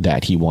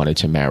that he wanted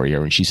to marry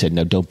her. And she said,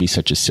 no, don't be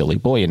such a silly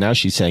boy. And now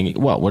she's saying,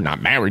 well, we're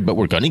not married, but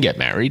we're going to get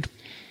married.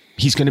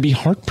 He's going to be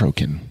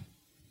heartbroken.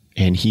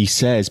 And he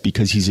says,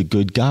 because he's a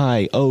good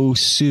guy, oh,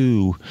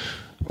 Sue,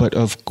 but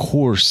of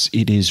course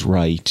it is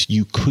right.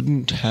 You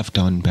couldn't have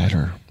done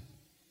better.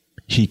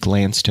 He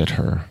glanced at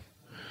her,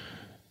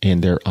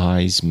 and their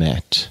eyes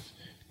met,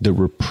 the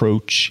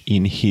reproach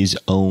in his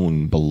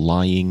own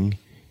belying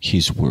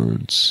his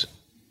words.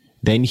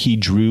 Then he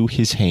drew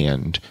his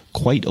hand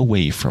quite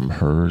away from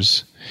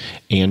hers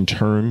and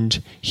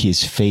turned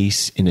his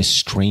face in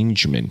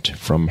estrangement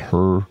from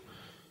her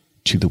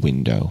to the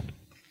window.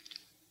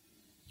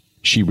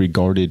 She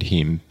regarded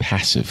him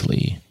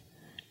passively,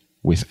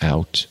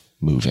 without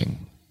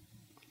moving.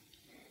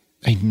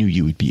 I knew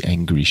you would be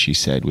angry, she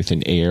said, with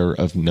an air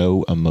of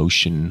no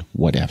emotion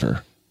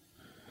whatever.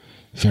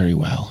 Very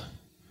well.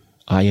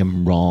 I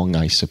am wrong,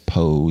 I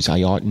suppose.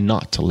 I ought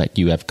not to let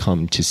you have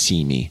come to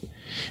see me.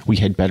 We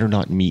had better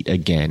not meet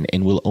again,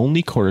 and will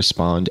only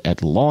correspond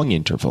at long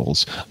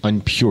intervals on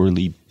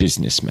purely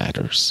business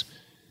matters.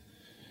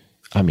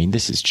 I mean,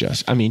 this is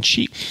just,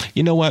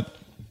 you know what?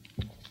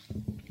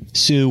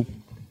 Sue,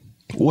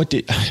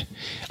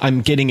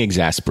 I'm getting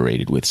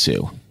exasperated with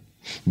Sue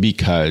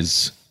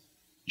because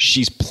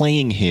she's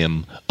playing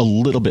him a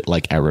little bit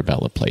like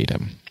Arabella played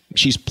him.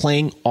 She's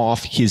playing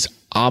off his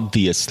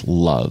obvious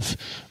love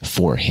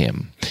for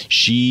him.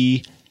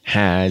 She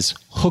has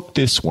hooked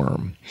this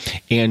worm,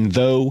 and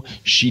though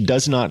she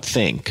does not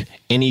think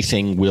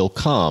anything will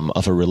come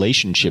of a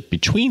relationship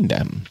between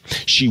them,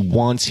 she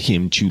wants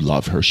him to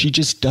love her. She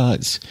just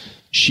does.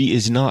 She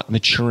is not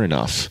mature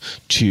enough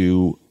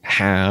to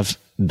have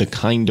the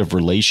kind of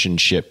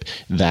relationship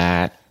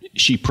that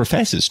she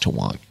professes to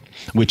want,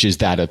 which is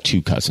that of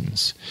two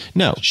cousins.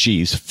 No,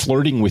 she's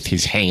flirting with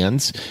his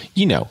hands.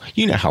 You know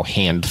how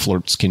hand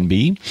flirts can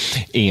be.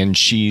 And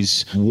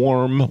she's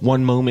warm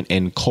one moment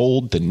and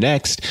cold the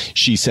next.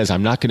 She says,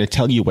 I'm not going to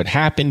tell you what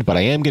happened, but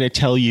I am going to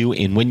tell you.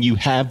 And when you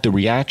have the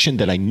reaction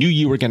that I knew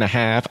you were going to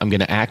have, I'm going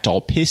to act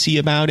all pissy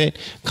about it.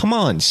 Come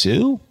on,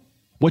 Sue.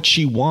 What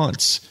she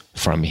wants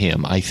from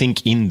him, I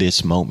think, in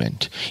this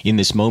moment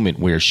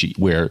where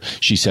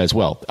she says,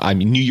 well, I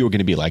knew you were going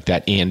to be like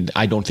that, and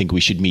I don't think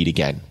we should meet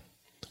again.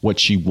 What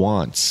she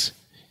wants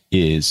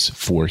is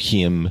for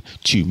him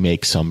to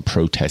make some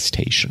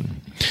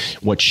protestation.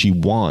 What she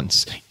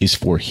wants is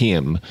for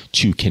him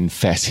to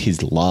confess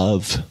his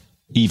love,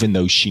 even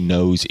though she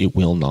knows it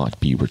will not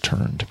be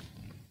returned.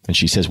 And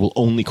she says, we'll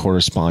only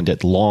correspond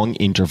at long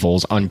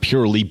intervals on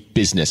purely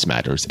business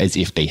matters, as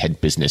if they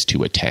had business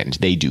to attend.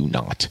 They do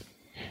not.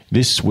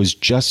 This was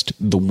just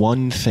the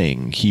one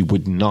thing he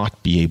would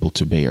not be able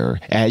to bear,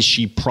 as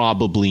she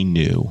probably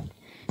knew.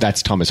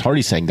 That's Thomas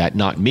Hardy saying that,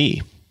 not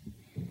me.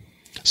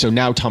 So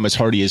now Thomas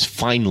Hardy is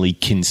finally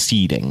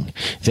conceding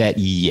that,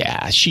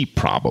 yeah, she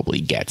probably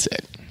gets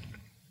it.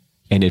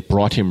 And it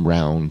brought him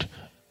round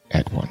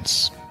at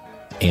once.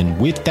 And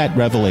with that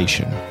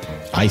revelation,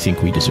 I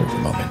think we deserve a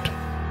moment.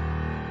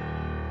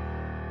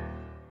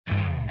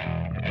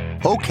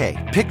 Okay,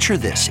 picture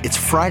this. It's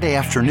Friday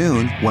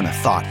afternoon when a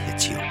thought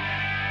hits you.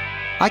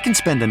 I can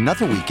spend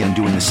another weekend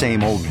doing the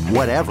same old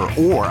whatever,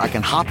 or I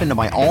can hop into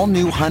my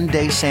all-new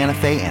Hyundai Santa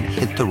Fe and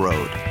hit the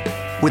road.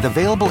 With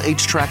available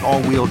H-Track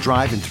all-wheel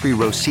drive and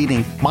 3-row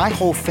seating, my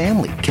whole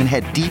family can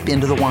head deep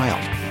into the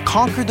wild.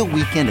 Conquer the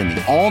weekend in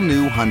the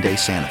all-new Hyundai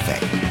Santa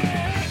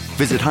Fe.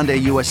 Visit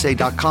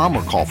HyundaiUSA.com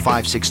or call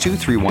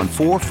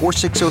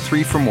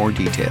 562-314-4603 for more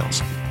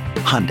details.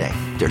 Hyundai,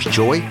 there's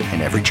joy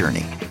in every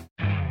journey.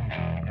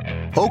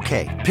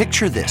 Okay,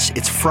 picture this.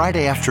 It's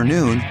Friday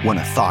afternoon when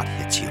a thought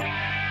hits you.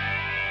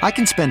 I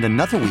can spend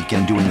another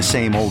weekend doing the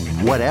same old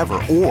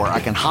whatever, or I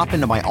can hop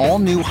into my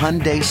all-new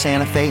Hyundai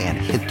Santa Fe and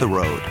hit the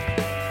road.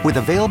 With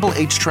available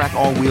H-Track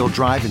all-wheel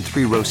drive and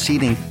 3-row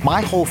seating, my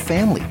whole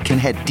family can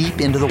head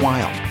deep into the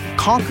wild.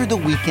 Conquer the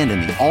weekend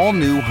in the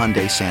all-new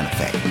Hyundai Santa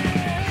Fe.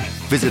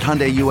 Visit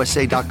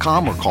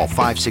HyundaiUSA.com or call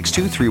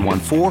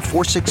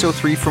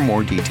 562-314-4603 for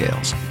more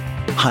details.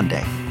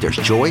 Hyundai, there's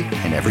joy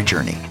in every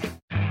journey.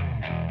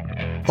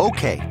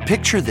 Okay,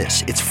 picture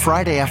this. It's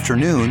Friday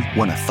afternoon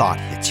when a thought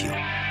hits you.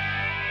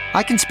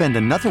 I can spend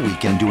another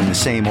weekend doing the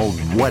same old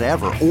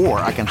whatever, or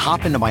I can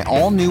hop into my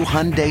all-new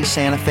Hyundai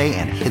Santa Fe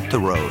and hit the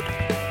road.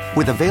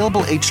 With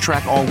available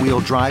H-Track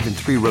all-wheel drive and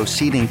 3-row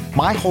seating,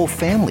 my whole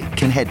family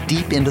can head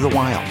deep into the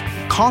wild.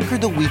 Conquer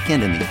the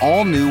weekend in the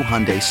all-new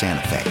Hyundai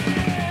Santa Fe.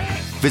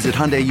 Visit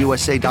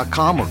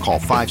HyundaiUSA.com or call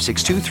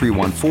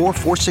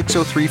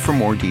 562-314-4603 for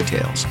more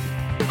details.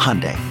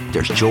 Hyundai,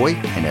 there's joy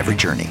in every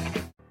journey.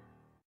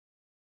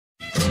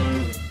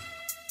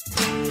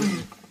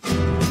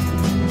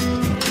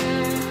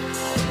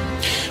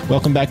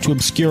 Welcome back to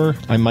Obscure.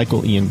 I'm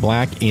Michael Ian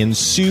Black, and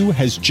Sue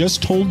has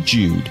just told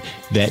Jude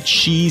that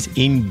she's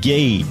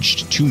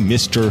engaged to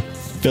Mr.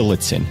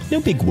 Phillotson.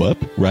 No big whoop,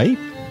 right?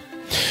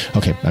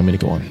 Okay, I'm going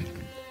to go on.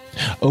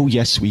 Oh,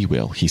 yes, we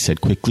will, he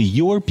said quickly.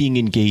 Your being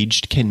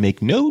engaged can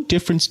make no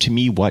difference to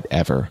me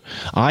whatever.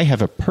 I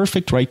have a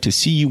perfect right to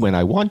see you when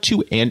I want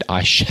to, and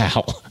I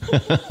shall.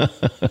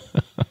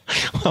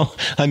 Well,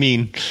 I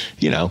mean,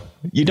 you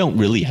don't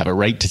really have a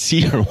right to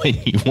see her when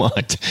you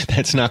want.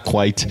 That's not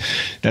quite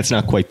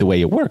the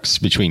way it works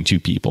between two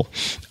people.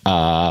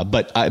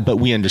 But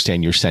we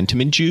understand your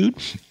sentiment, Jude,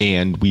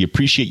 and we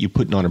appreciate you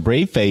putting on a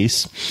brave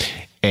face.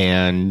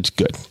 And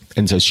good.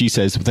 And so she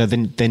says,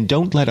 then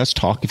don't let us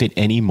talk of it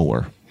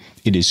anymore.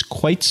 It is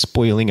quite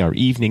spoiling our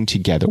evening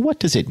together. What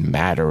does it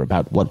matter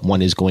about what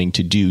one is going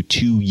to do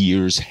 2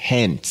 years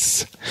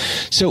hence?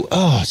 So,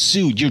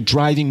 Sue, you're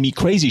driving me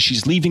crazy.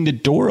 She's leaving the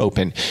door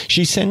open.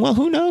 She's saying, well,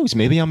 who knows?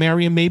 Maybe I'll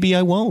marry him. Maybe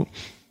I won't.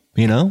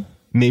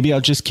 Maybe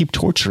I'll just keep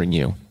torturing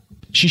you.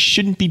 She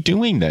shouldn't be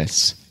doing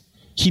this.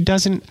 He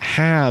doesn't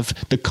have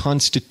the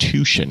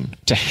constitution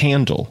to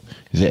handle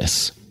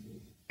this.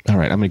 All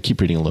right, I'm going to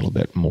keep reading a little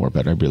bit more,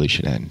 but I really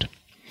should end.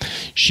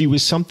 She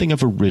was something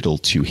of a riddle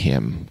to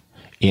him,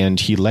 and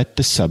he let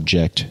the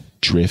subject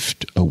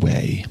drift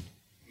away.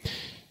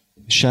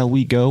 "Shall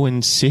we go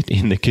and sit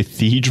in the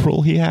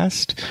cathedral?" he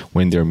asked,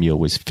 when their meal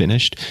was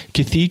finished.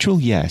 "Cathedral,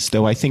 yes,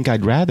 though I think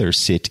I'd rather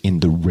sit in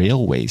the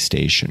railway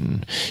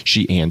station,"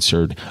 she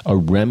answered, a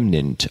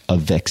remnant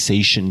of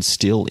vexation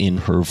still in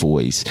her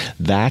voice.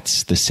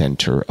 "That's the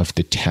center of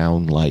the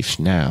town life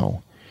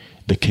now.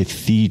 The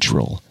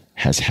cathedral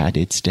has had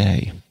its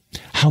day."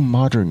 "How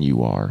modern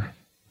you are."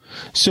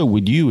 "So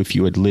would you if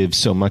you had lived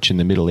so much in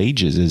the Middle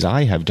Ages as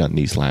I have done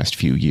these last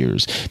few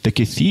years. The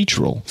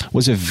cathedral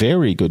was a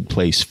very good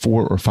place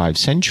 4 or 5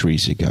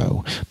 centuries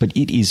ago, but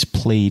it is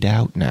played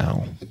out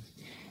now.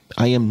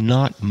 I am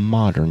not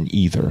modern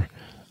either.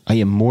 I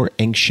am more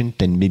ancient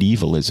than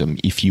medievalism,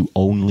 if you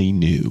only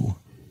knew."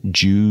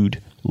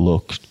 Jude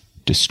looked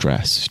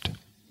distressed.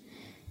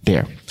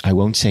 "There, I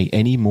won't say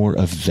any more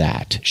of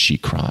that," she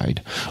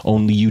cried.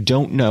 "Only you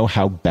don't know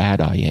how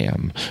bad I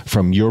am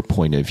from your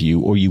point of view,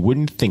 or you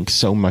wouldn't think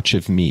so much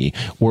of me,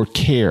 or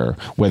care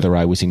whether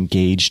I was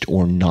engaged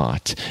or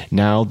not.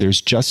 Now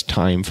there's just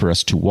time for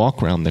us to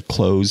walk round the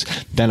close,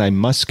 then I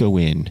must go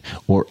in,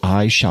 or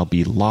I shall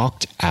be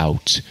locked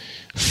out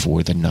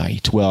for the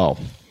night." Well,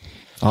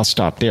 I'll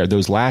stop there.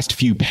 Those last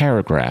few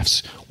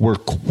paragraphs were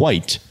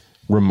quite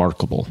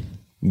remarkable.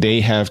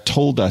 They have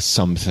told us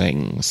some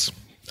things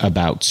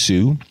about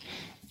Sue,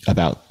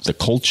 about the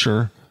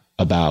culture,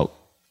 about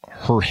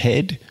her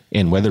head,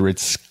 and whether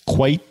it's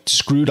quite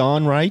screwed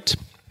on right.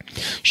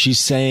 She's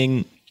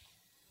saying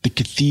the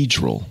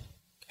cathedral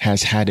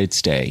has had its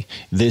day.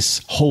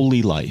 This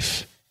holy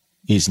life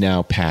is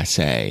now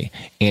passé,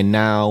 and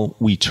now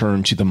we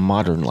turn to the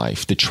modern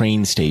life, the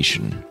train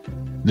station,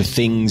 the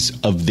things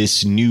of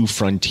this new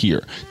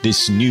frontier,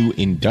 this new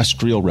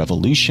industrial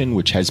revolution,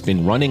 which has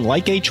been running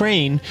like a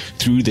train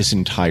through this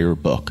entire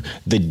book.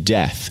 The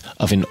death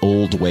of an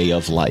old way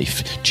of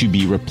life to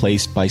be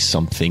replaced by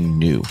something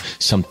new,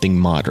 something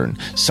modern,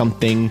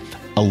 something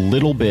a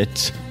little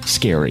bit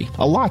scary,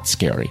 a lot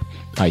scary,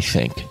 I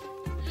think,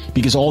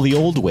 because all the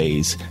old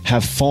ways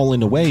have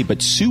fallen away.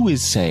 But Sue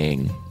is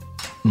saying,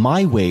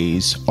 my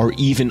ways are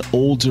even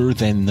older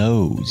than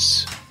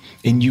those.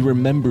 And you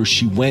remember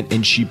she went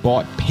and she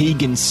bought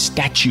pagan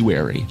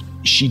statuary.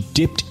 She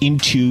dipped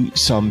into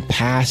some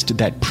past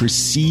that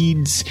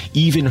precedes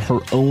even her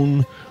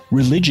own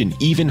religion,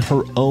 even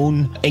her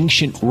own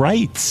ancient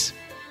rites.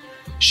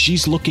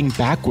 She's looking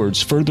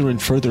backwards, further and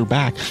further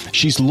back.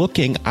 She's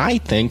looking, I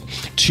think,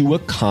 to a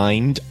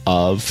kind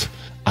of,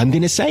 I'm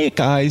going to say it,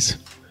 guys,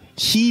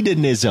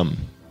 hedonism.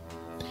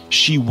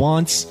 She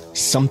wants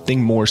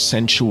something more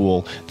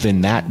sensual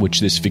than that which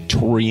this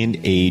Victorian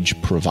age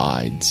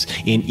provides.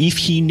 And if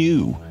he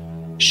knew,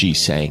 she's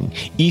saying,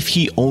 if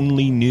he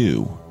only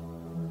knew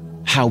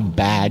how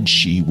bad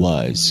she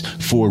was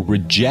for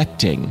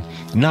rejecting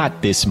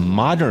not this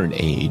modern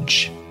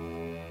age,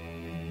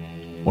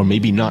 or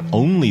maybe not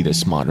only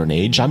this modern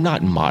age. I'm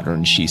not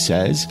modern, she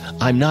says.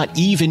 I'm not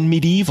even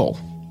medieval.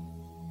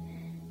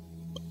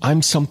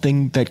 I'm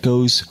something that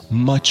goes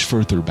much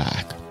further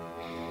back.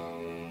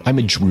 I'm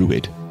a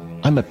druid.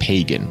 I'm a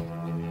pagan.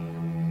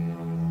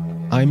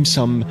 I'm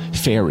some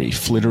fairy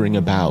flittering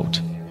about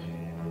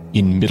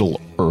in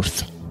Middle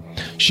Earth.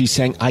 She's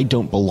saying, I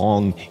don't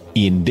belong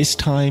in this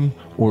time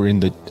or in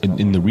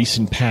the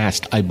recent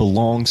past. I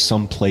belong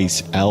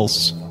someplace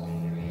else,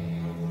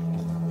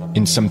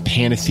 in some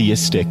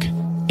pantheistic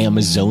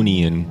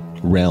Amazonian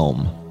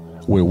realm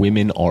where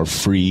women are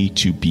free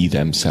to be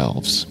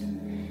themselves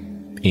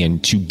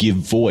and to give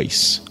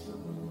voice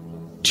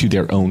to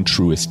their own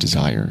truest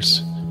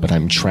desires. But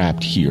I'm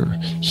trapped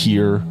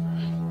here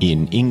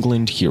in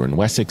England, here in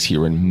Wessex,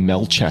 here in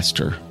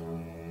Melchester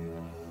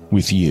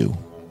with you.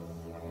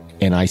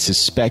 And I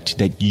suspect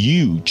that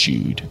you,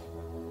 Jude,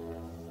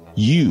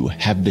 you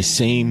have the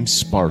same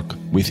spark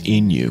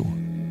within you.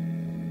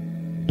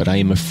 But I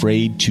am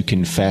afraid to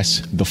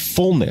confess the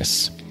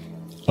fullness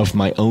of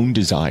my own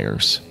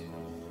desires,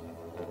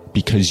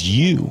 because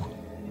you,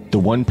 the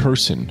one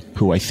person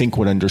who I think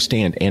would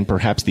understand, and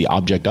perhaps the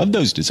object of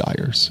those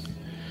desires,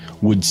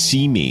 would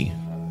see me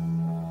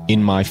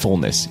in my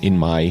fullness, in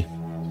my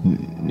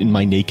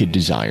naked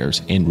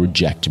desires, and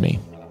reject me.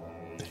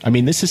 I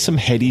mean, this is some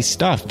heady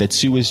stuff that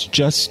Sue has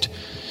just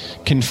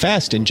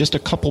confessed in just a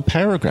couple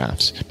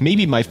paragraphs.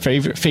 Maybe my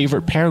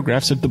favorite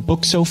paragraphs of the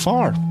book so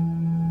far.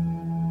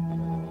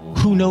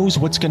 Who knows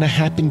what's going to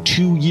happen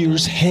 2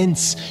 years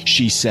hence,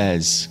 she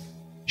says.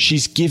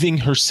 She's giving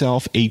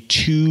herself a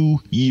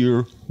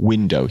 2-year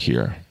window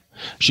here.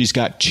 She's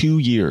got 2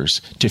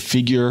 years to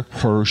figure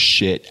her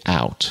shit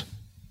out.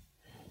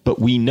 But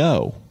we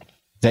know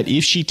that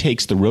if she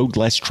takes the road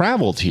less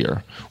traveled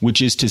here,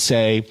 which is to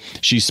say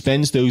she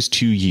spends those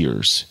 2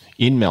 years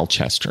in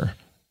Melchester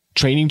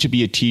training to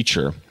be a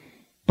teacher,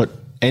 but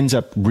ends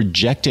up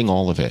rejecting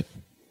all of it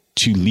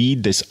to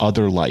lead this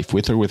other life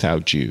with or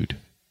without Jude,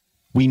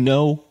 we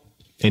know,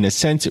 in a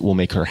sense, it will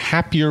make her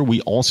happier. We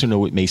also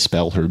know it may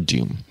spell her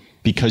doom,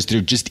 because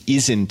there just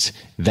isn't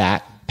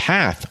that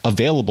path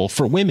available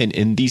for women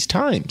in these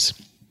times.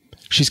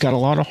 She's got a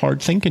lot of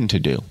hard thinking to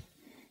do.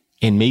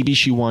 And maybe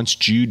she wants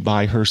Jude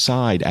by her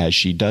side as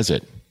she does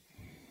it.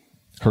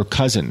 Her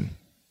cousin,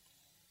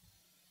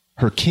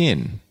 her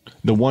kin,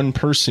 the one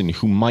person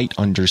who might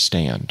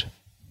understand.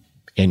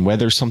 And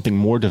whether something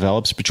more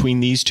develops between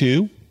these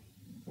two,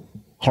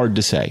 hard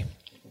to say.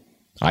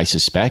 I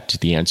suspect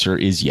the answer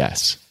is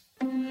yes.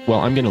 Well,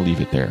 I'm going to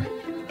leave it there.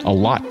 A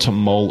lot to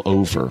mull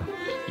over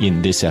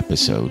in this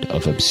episode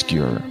of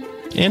Obscure.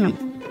 And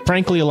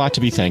frankly, a lot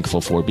to be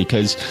thankful for,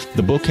 because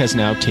the book has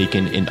now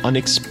taken an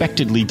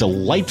unexpectedly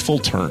delightful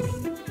turn.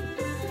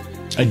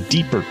 A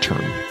deeper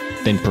turn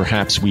than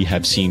perhaps we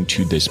have seen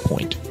to this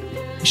point.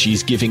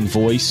 She's giving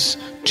voice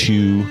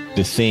to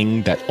the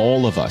thing that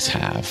all of us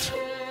have.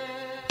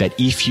 That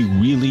if you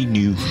really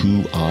knew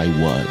who I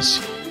was,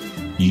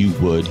 you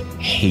would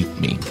hate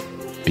me,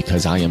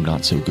 because I am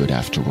not so good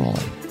after all.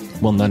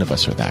 Well, none of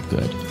us are that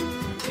good.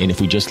 And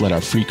if we just let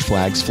our freak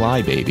flags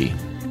fly, baby,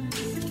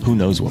 who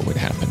knows what would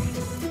happen?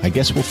 I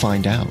guess we'll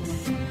find out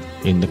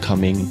in the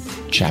coming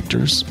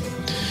chapters.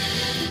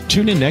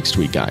 Tune in next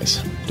week,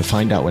 guys, to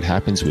find out what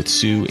happens with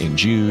Sue and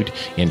Jude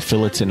and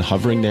Phillotson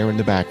hovering there in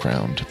the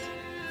background,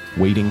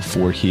 waiting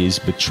for his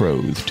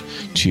betrothed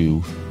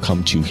to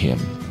come to him.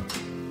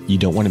 You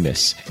don't want to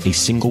miss a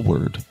single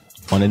word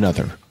on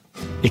another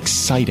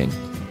exciting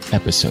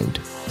episode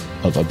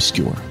of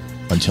Obscure.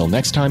 Until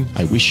next time,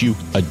 I wish you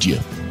adieu.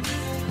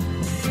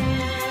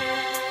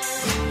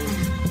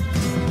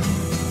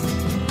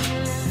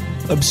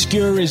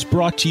 Obscure is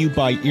brought to you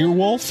by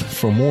Earwolf.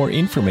 For more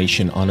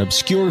information on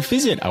Obscure,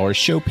 visit our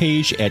show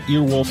page at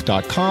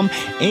earwolf.com,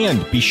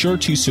 and be sure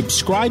to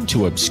subscribe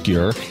to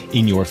Obscure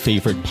in your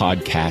favorite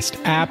podcast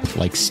app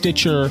like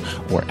Stitcher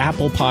or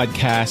Apple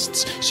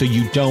Podcasts so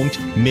you don't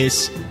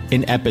miss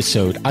an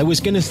episode. I was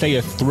going to say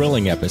a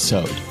thrilling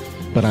episode,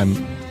 but I'm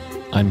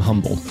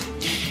humble.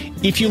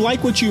 If you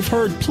like what you've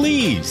heard,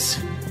 please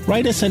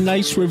write us a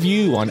nice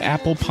review on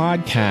Apple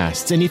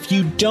Podcasts. And if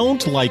you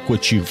don't like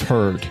what you've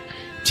heard,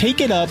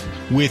 take it up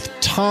with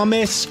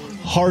Thomas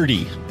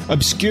Hardy.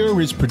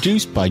 Obscure is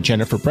produced by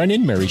Jennifer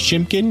Brennan, Mary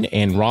Shimkin,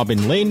 and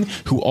Robin Lynn,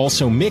 who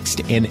also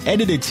mixed and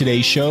edited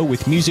today's show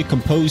with music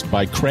composed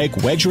by Craig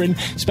Wedren.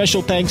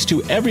 Special thanks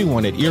to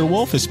everyone at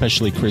Earwolf,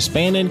 especially Chris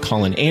Bannon,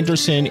 Colin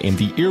Anderson, and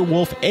the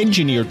Earwolf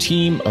engineer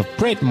team of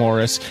Brett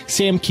Morris,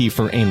 Sam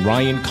Kiefer, and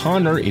Ryan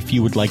Connor. If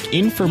you would like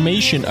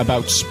information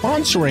about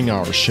sponsoring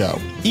our show,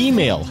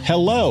 email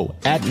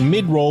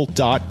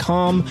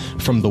hello@midroll.com.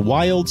 From the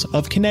wilds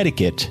of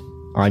Connecticut,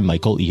 I'm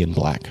Michael Ian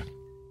Black.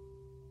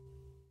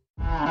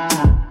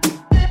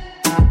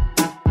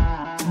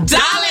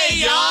 Dale,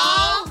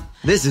 y'all!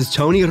 This is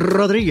Tony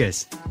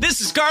Rodriguez.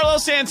 This is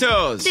Carlos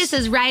Santos. This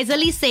is Riza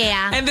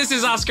Licea. And this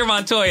is Oscar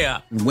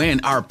Montoya.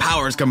 When our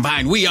powers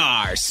combine, we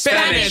are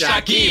Spanish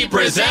Aquí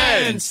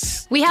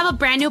Presents. We have a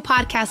brand new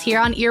podcast here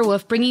on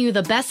Earwolf, bringing you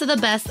the best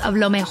of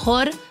lo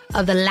mejor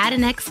of the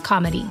Latinx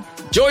comedy.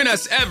 Join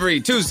us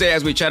every Tuesday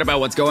as we chat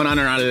about what's going on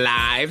in our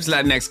lives,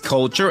 Latinx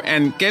culture,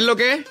 and ¿qué es lo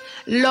que?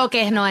 Lo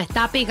que nos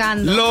está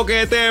picando. Lo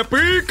que te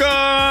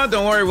pica.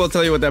 Don't worry, we'll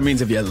tell you what that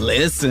means if you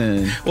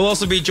listen. We'll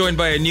also be joined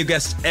by a new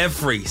guest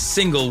every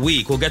single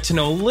week. We'll get to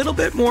know a little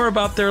bit more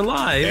about their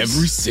lives.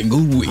 Every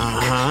single week.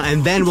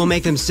 And then we'll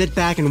make them sit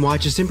back and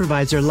watch us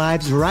improvise their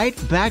lives right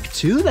back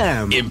to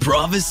them.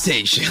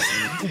 Improvisation.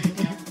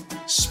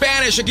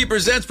 Spanish Aquí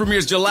Presents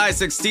premieres July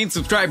 16th.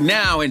 Subscribe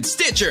now in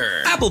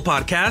Stitcher, Apple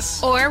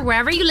Podcasts, or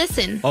wherever you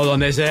listen. O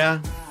donde sea.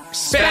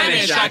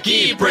 Spanish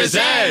Aquí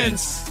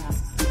Presents.